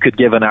 and if you could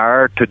give an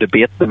hour to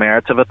debate the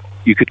merits of it,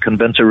 you could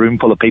convince a room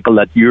full of people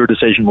that your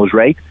decision was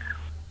right.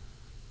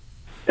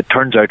 It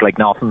turns out like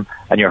nothing,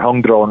 and you're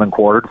hung, drawn and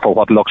quartered for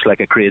what looks like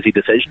a crazy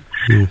decision.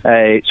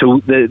 So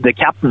the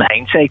captain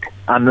hindsight,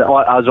 and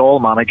as all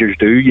managers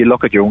do, you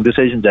look at your own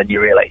decisions and you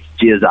realise,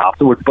 geez,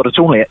 afterwards. But it's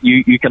only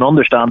you can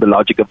understand the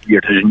logic of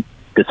your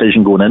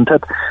decision going into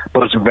it,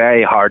 but it's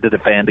very hard to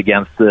defend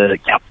against the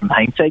captain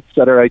hindsights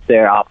that are out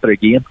there after a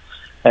game.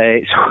 So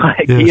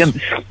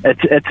again,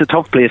 it's a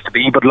tough place to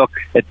be, but look,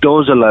 it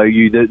does allow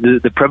you,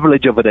 the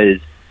privilege of it is,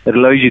 it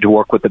allows you to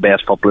work with the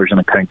best footballers in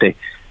a county.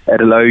 It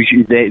allows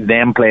you,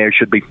 them players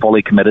should be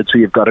fully committed, so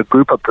you've got a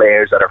group of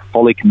players that are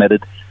fully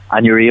committed,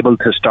 and you're able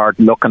to start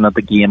looking at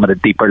the game at a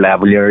deeper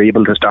level. You're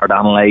able to start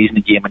analysing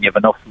the game, and you have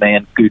enough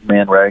men, good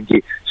men around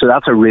you. So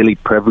that's a really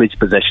privileged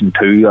position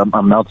too.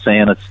 I'm not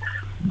saying it's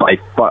by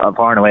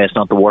far and away it's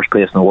not the worst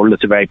place in the world.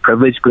 It's a very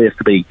privileged place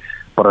to be,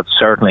 but it's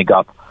certainly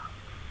got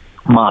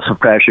massive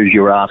pressures.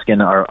 You were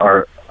asking,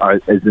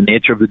 is the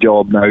nature of the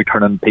job now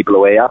turning people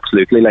away?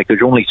 Absolutely. Like,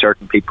 there's only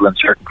certain people in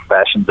certain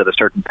professions at a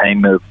certain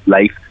time of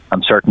life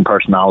and certain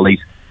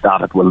personalities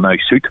that it will now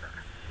suit,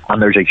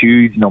 and there's a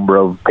huge number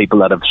of people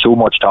that have so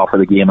much to offer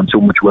the game and so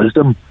much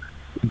wisdom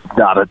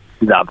that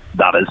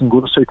isn't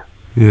going to suit.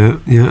 Yeah,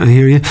 I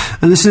hear you.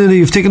 And listen,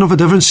 you've taken up a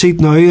different seat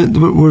now.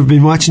 We've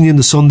been watching you in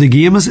the Sunday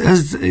game.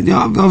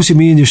 Obviously,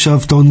 me and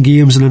yourself done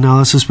games and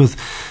analysis with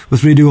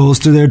Radio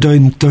Ulster there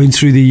down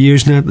through the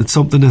years now. It's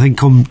something I think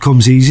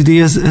comes easy to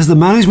you. Has the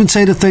management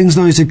side of things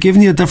now, is it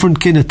giving you a different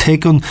kind of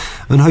take on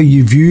how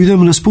you view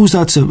them? And I suppose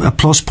that's a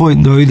plus point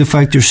now, the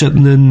fact you're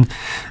sitting in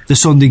the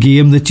Sunday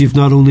game, that you've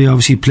not only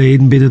obviously played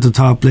and been at the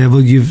top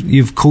level,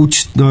 you've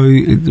coached now,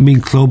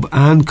 club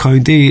and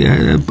county.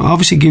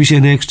 Obviously gives you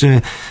an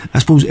extra, I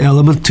suppose,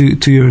 element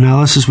to your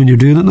analysis when you're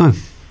doing it now.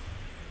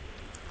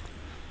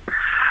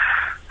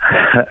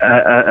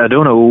 I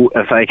don't know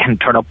if I can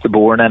turn up the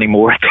bourne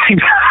anymore.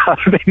 That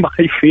would be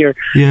my fear.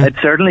 Yeah. It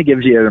certainly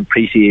gives you an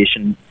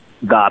appreciation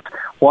that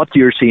what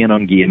you're seeing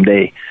on game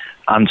day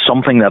and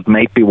something that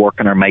might be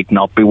working or might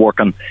not be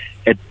working,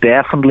 it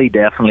definitely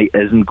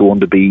isn't going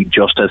to be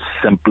just a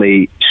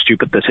simply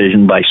stupid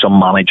decision by some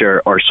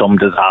manager or some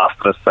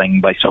disastrous thing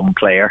by some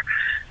player.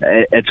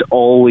 It's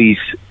always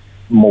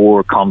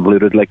more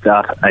convoluted like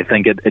that. I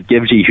think it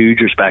gives you huge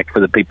respect for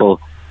the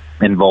people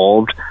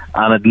involved,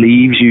 and it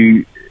leaves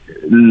you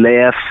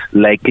less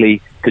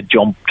likely to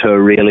jump to a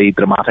really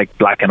dramatic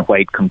black and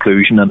white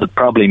conclusion, and it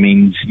probably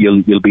means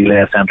you'll be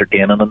less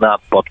entertaining than that.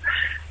 But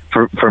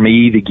for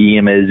me, the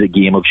game is a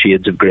game of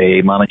shades of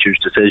grey. Managers'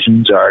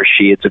 decisions are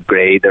shades of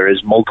grey. There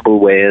is multiple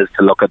ways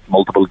to look at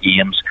multiple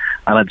games,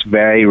 and it's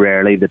very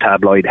rarely the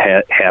tabloid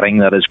heading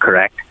that is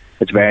correct.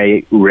 It's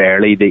very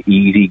rarely the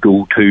easy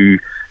go-to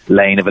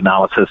line of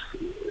analysis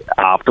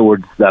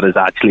afterwards that is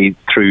actually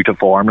true to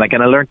form. Like,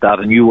 and I learnt that,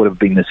 and you would have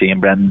been the same,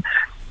 Brendan,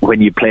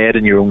 when you played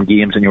in your own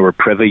games and you were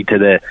privy to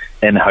the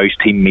in-house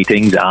team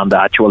meetings and the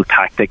actual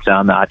tactics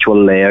and the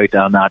actual layout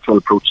and the actual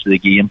approach to the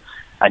game,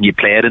 and you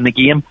played in the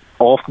game.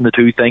 Often the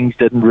two things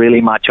didn't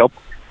really match up,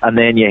 and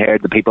then you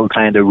heard the people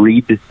trying to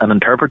read and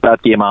interpret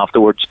that game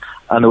afterwards,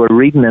 and they were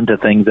reading into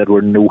things that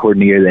were nowhere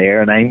near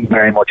there. And I'm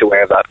very much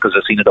aware of that because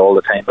I've seen it all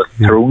the time. But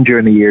Tyrone,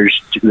 during the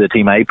years, the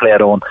team I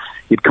played on,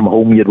 you'd come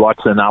home, you'd watch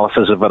the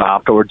analysis of it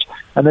afterwards,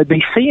 and they'd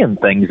be seeing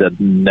things that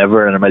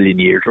never in a million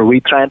years were we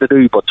trying to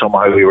do, but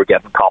somehow we were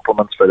getting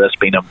compliments for this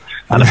being an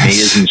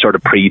amazing sort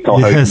of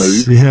pre-thought out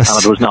move, and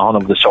it was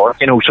nothing of the sort,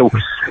 So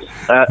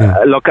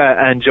look,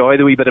 I enjoy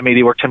the wee bit of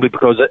media work simply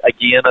because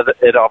again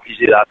it offers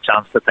you that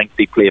chance to think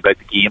deeply about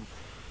the game,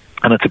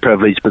 and it's a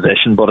privileged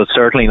position, but it's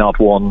certainly not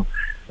one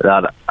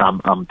that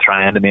I'm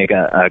trying to make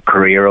a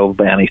career of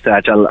by any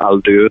stretch. I'll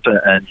do it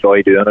and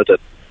enjoy doing it. It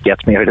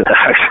gets me out of the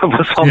house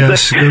on a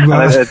Sunday.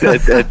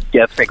 Yes, it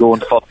gets me going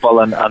to football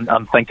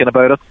and thinking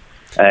about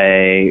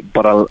it.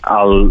 But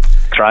I'll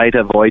try to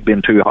avoid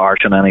being too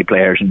harsh on any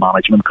players and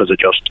management, because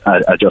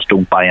I just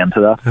don't buy into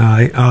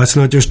that. It's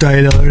not your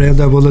style.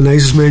 I'm one of the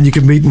nicest men you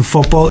can meet in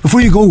football. Before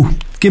you go,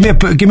 give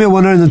me a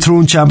winner in the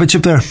Tyrone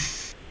Championship there.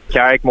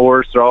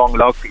 Carrickmore, Strong.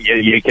 Look,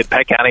 you could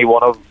pick any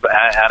one of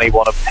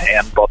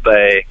 10, but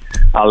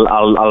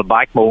I'll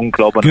back my own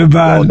club. And good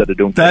man.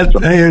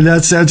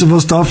 That's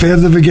sensible stuff here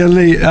in the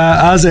beginning.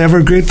 As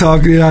ever, great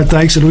talking to you.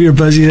 Thanks. I know you're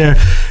busy there.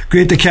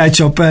 Great to catch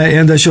up.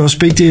 And I shall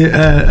speak to you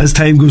as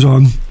time goes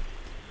on.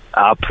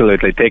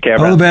 Absolutely. Take care.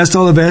 All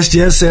the best.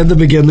 Yes, in the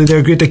beginning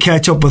there, great to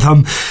catch up with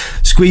him,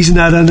 squeezing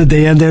that in at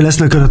the end there.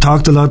 Listen, I could have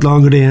talked a lot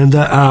longer at the end.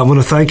 I want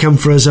to thank him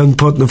for his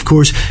input, and of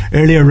course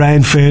earlier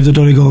Ryan Fair, the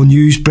Donegal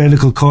News, Brendan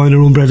Kilcoyne,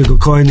 our own Brendan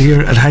Kilcoyne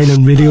here at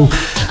Highland Radio.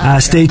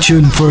 Stay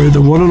tuned for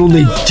the one and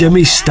only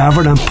Jimmy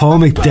Stafford and Paul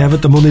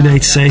McDevitt, the Monday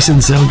night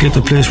sessions. They'll get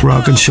the place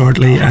rocking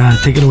shortly.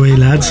 Take it away,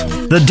 lads.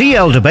 The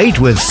DL Debate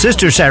with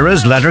Sister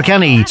Sarah's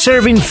Letterkenny,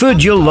 serving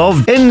food you'll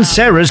love in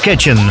Sarah's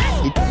Kitchen.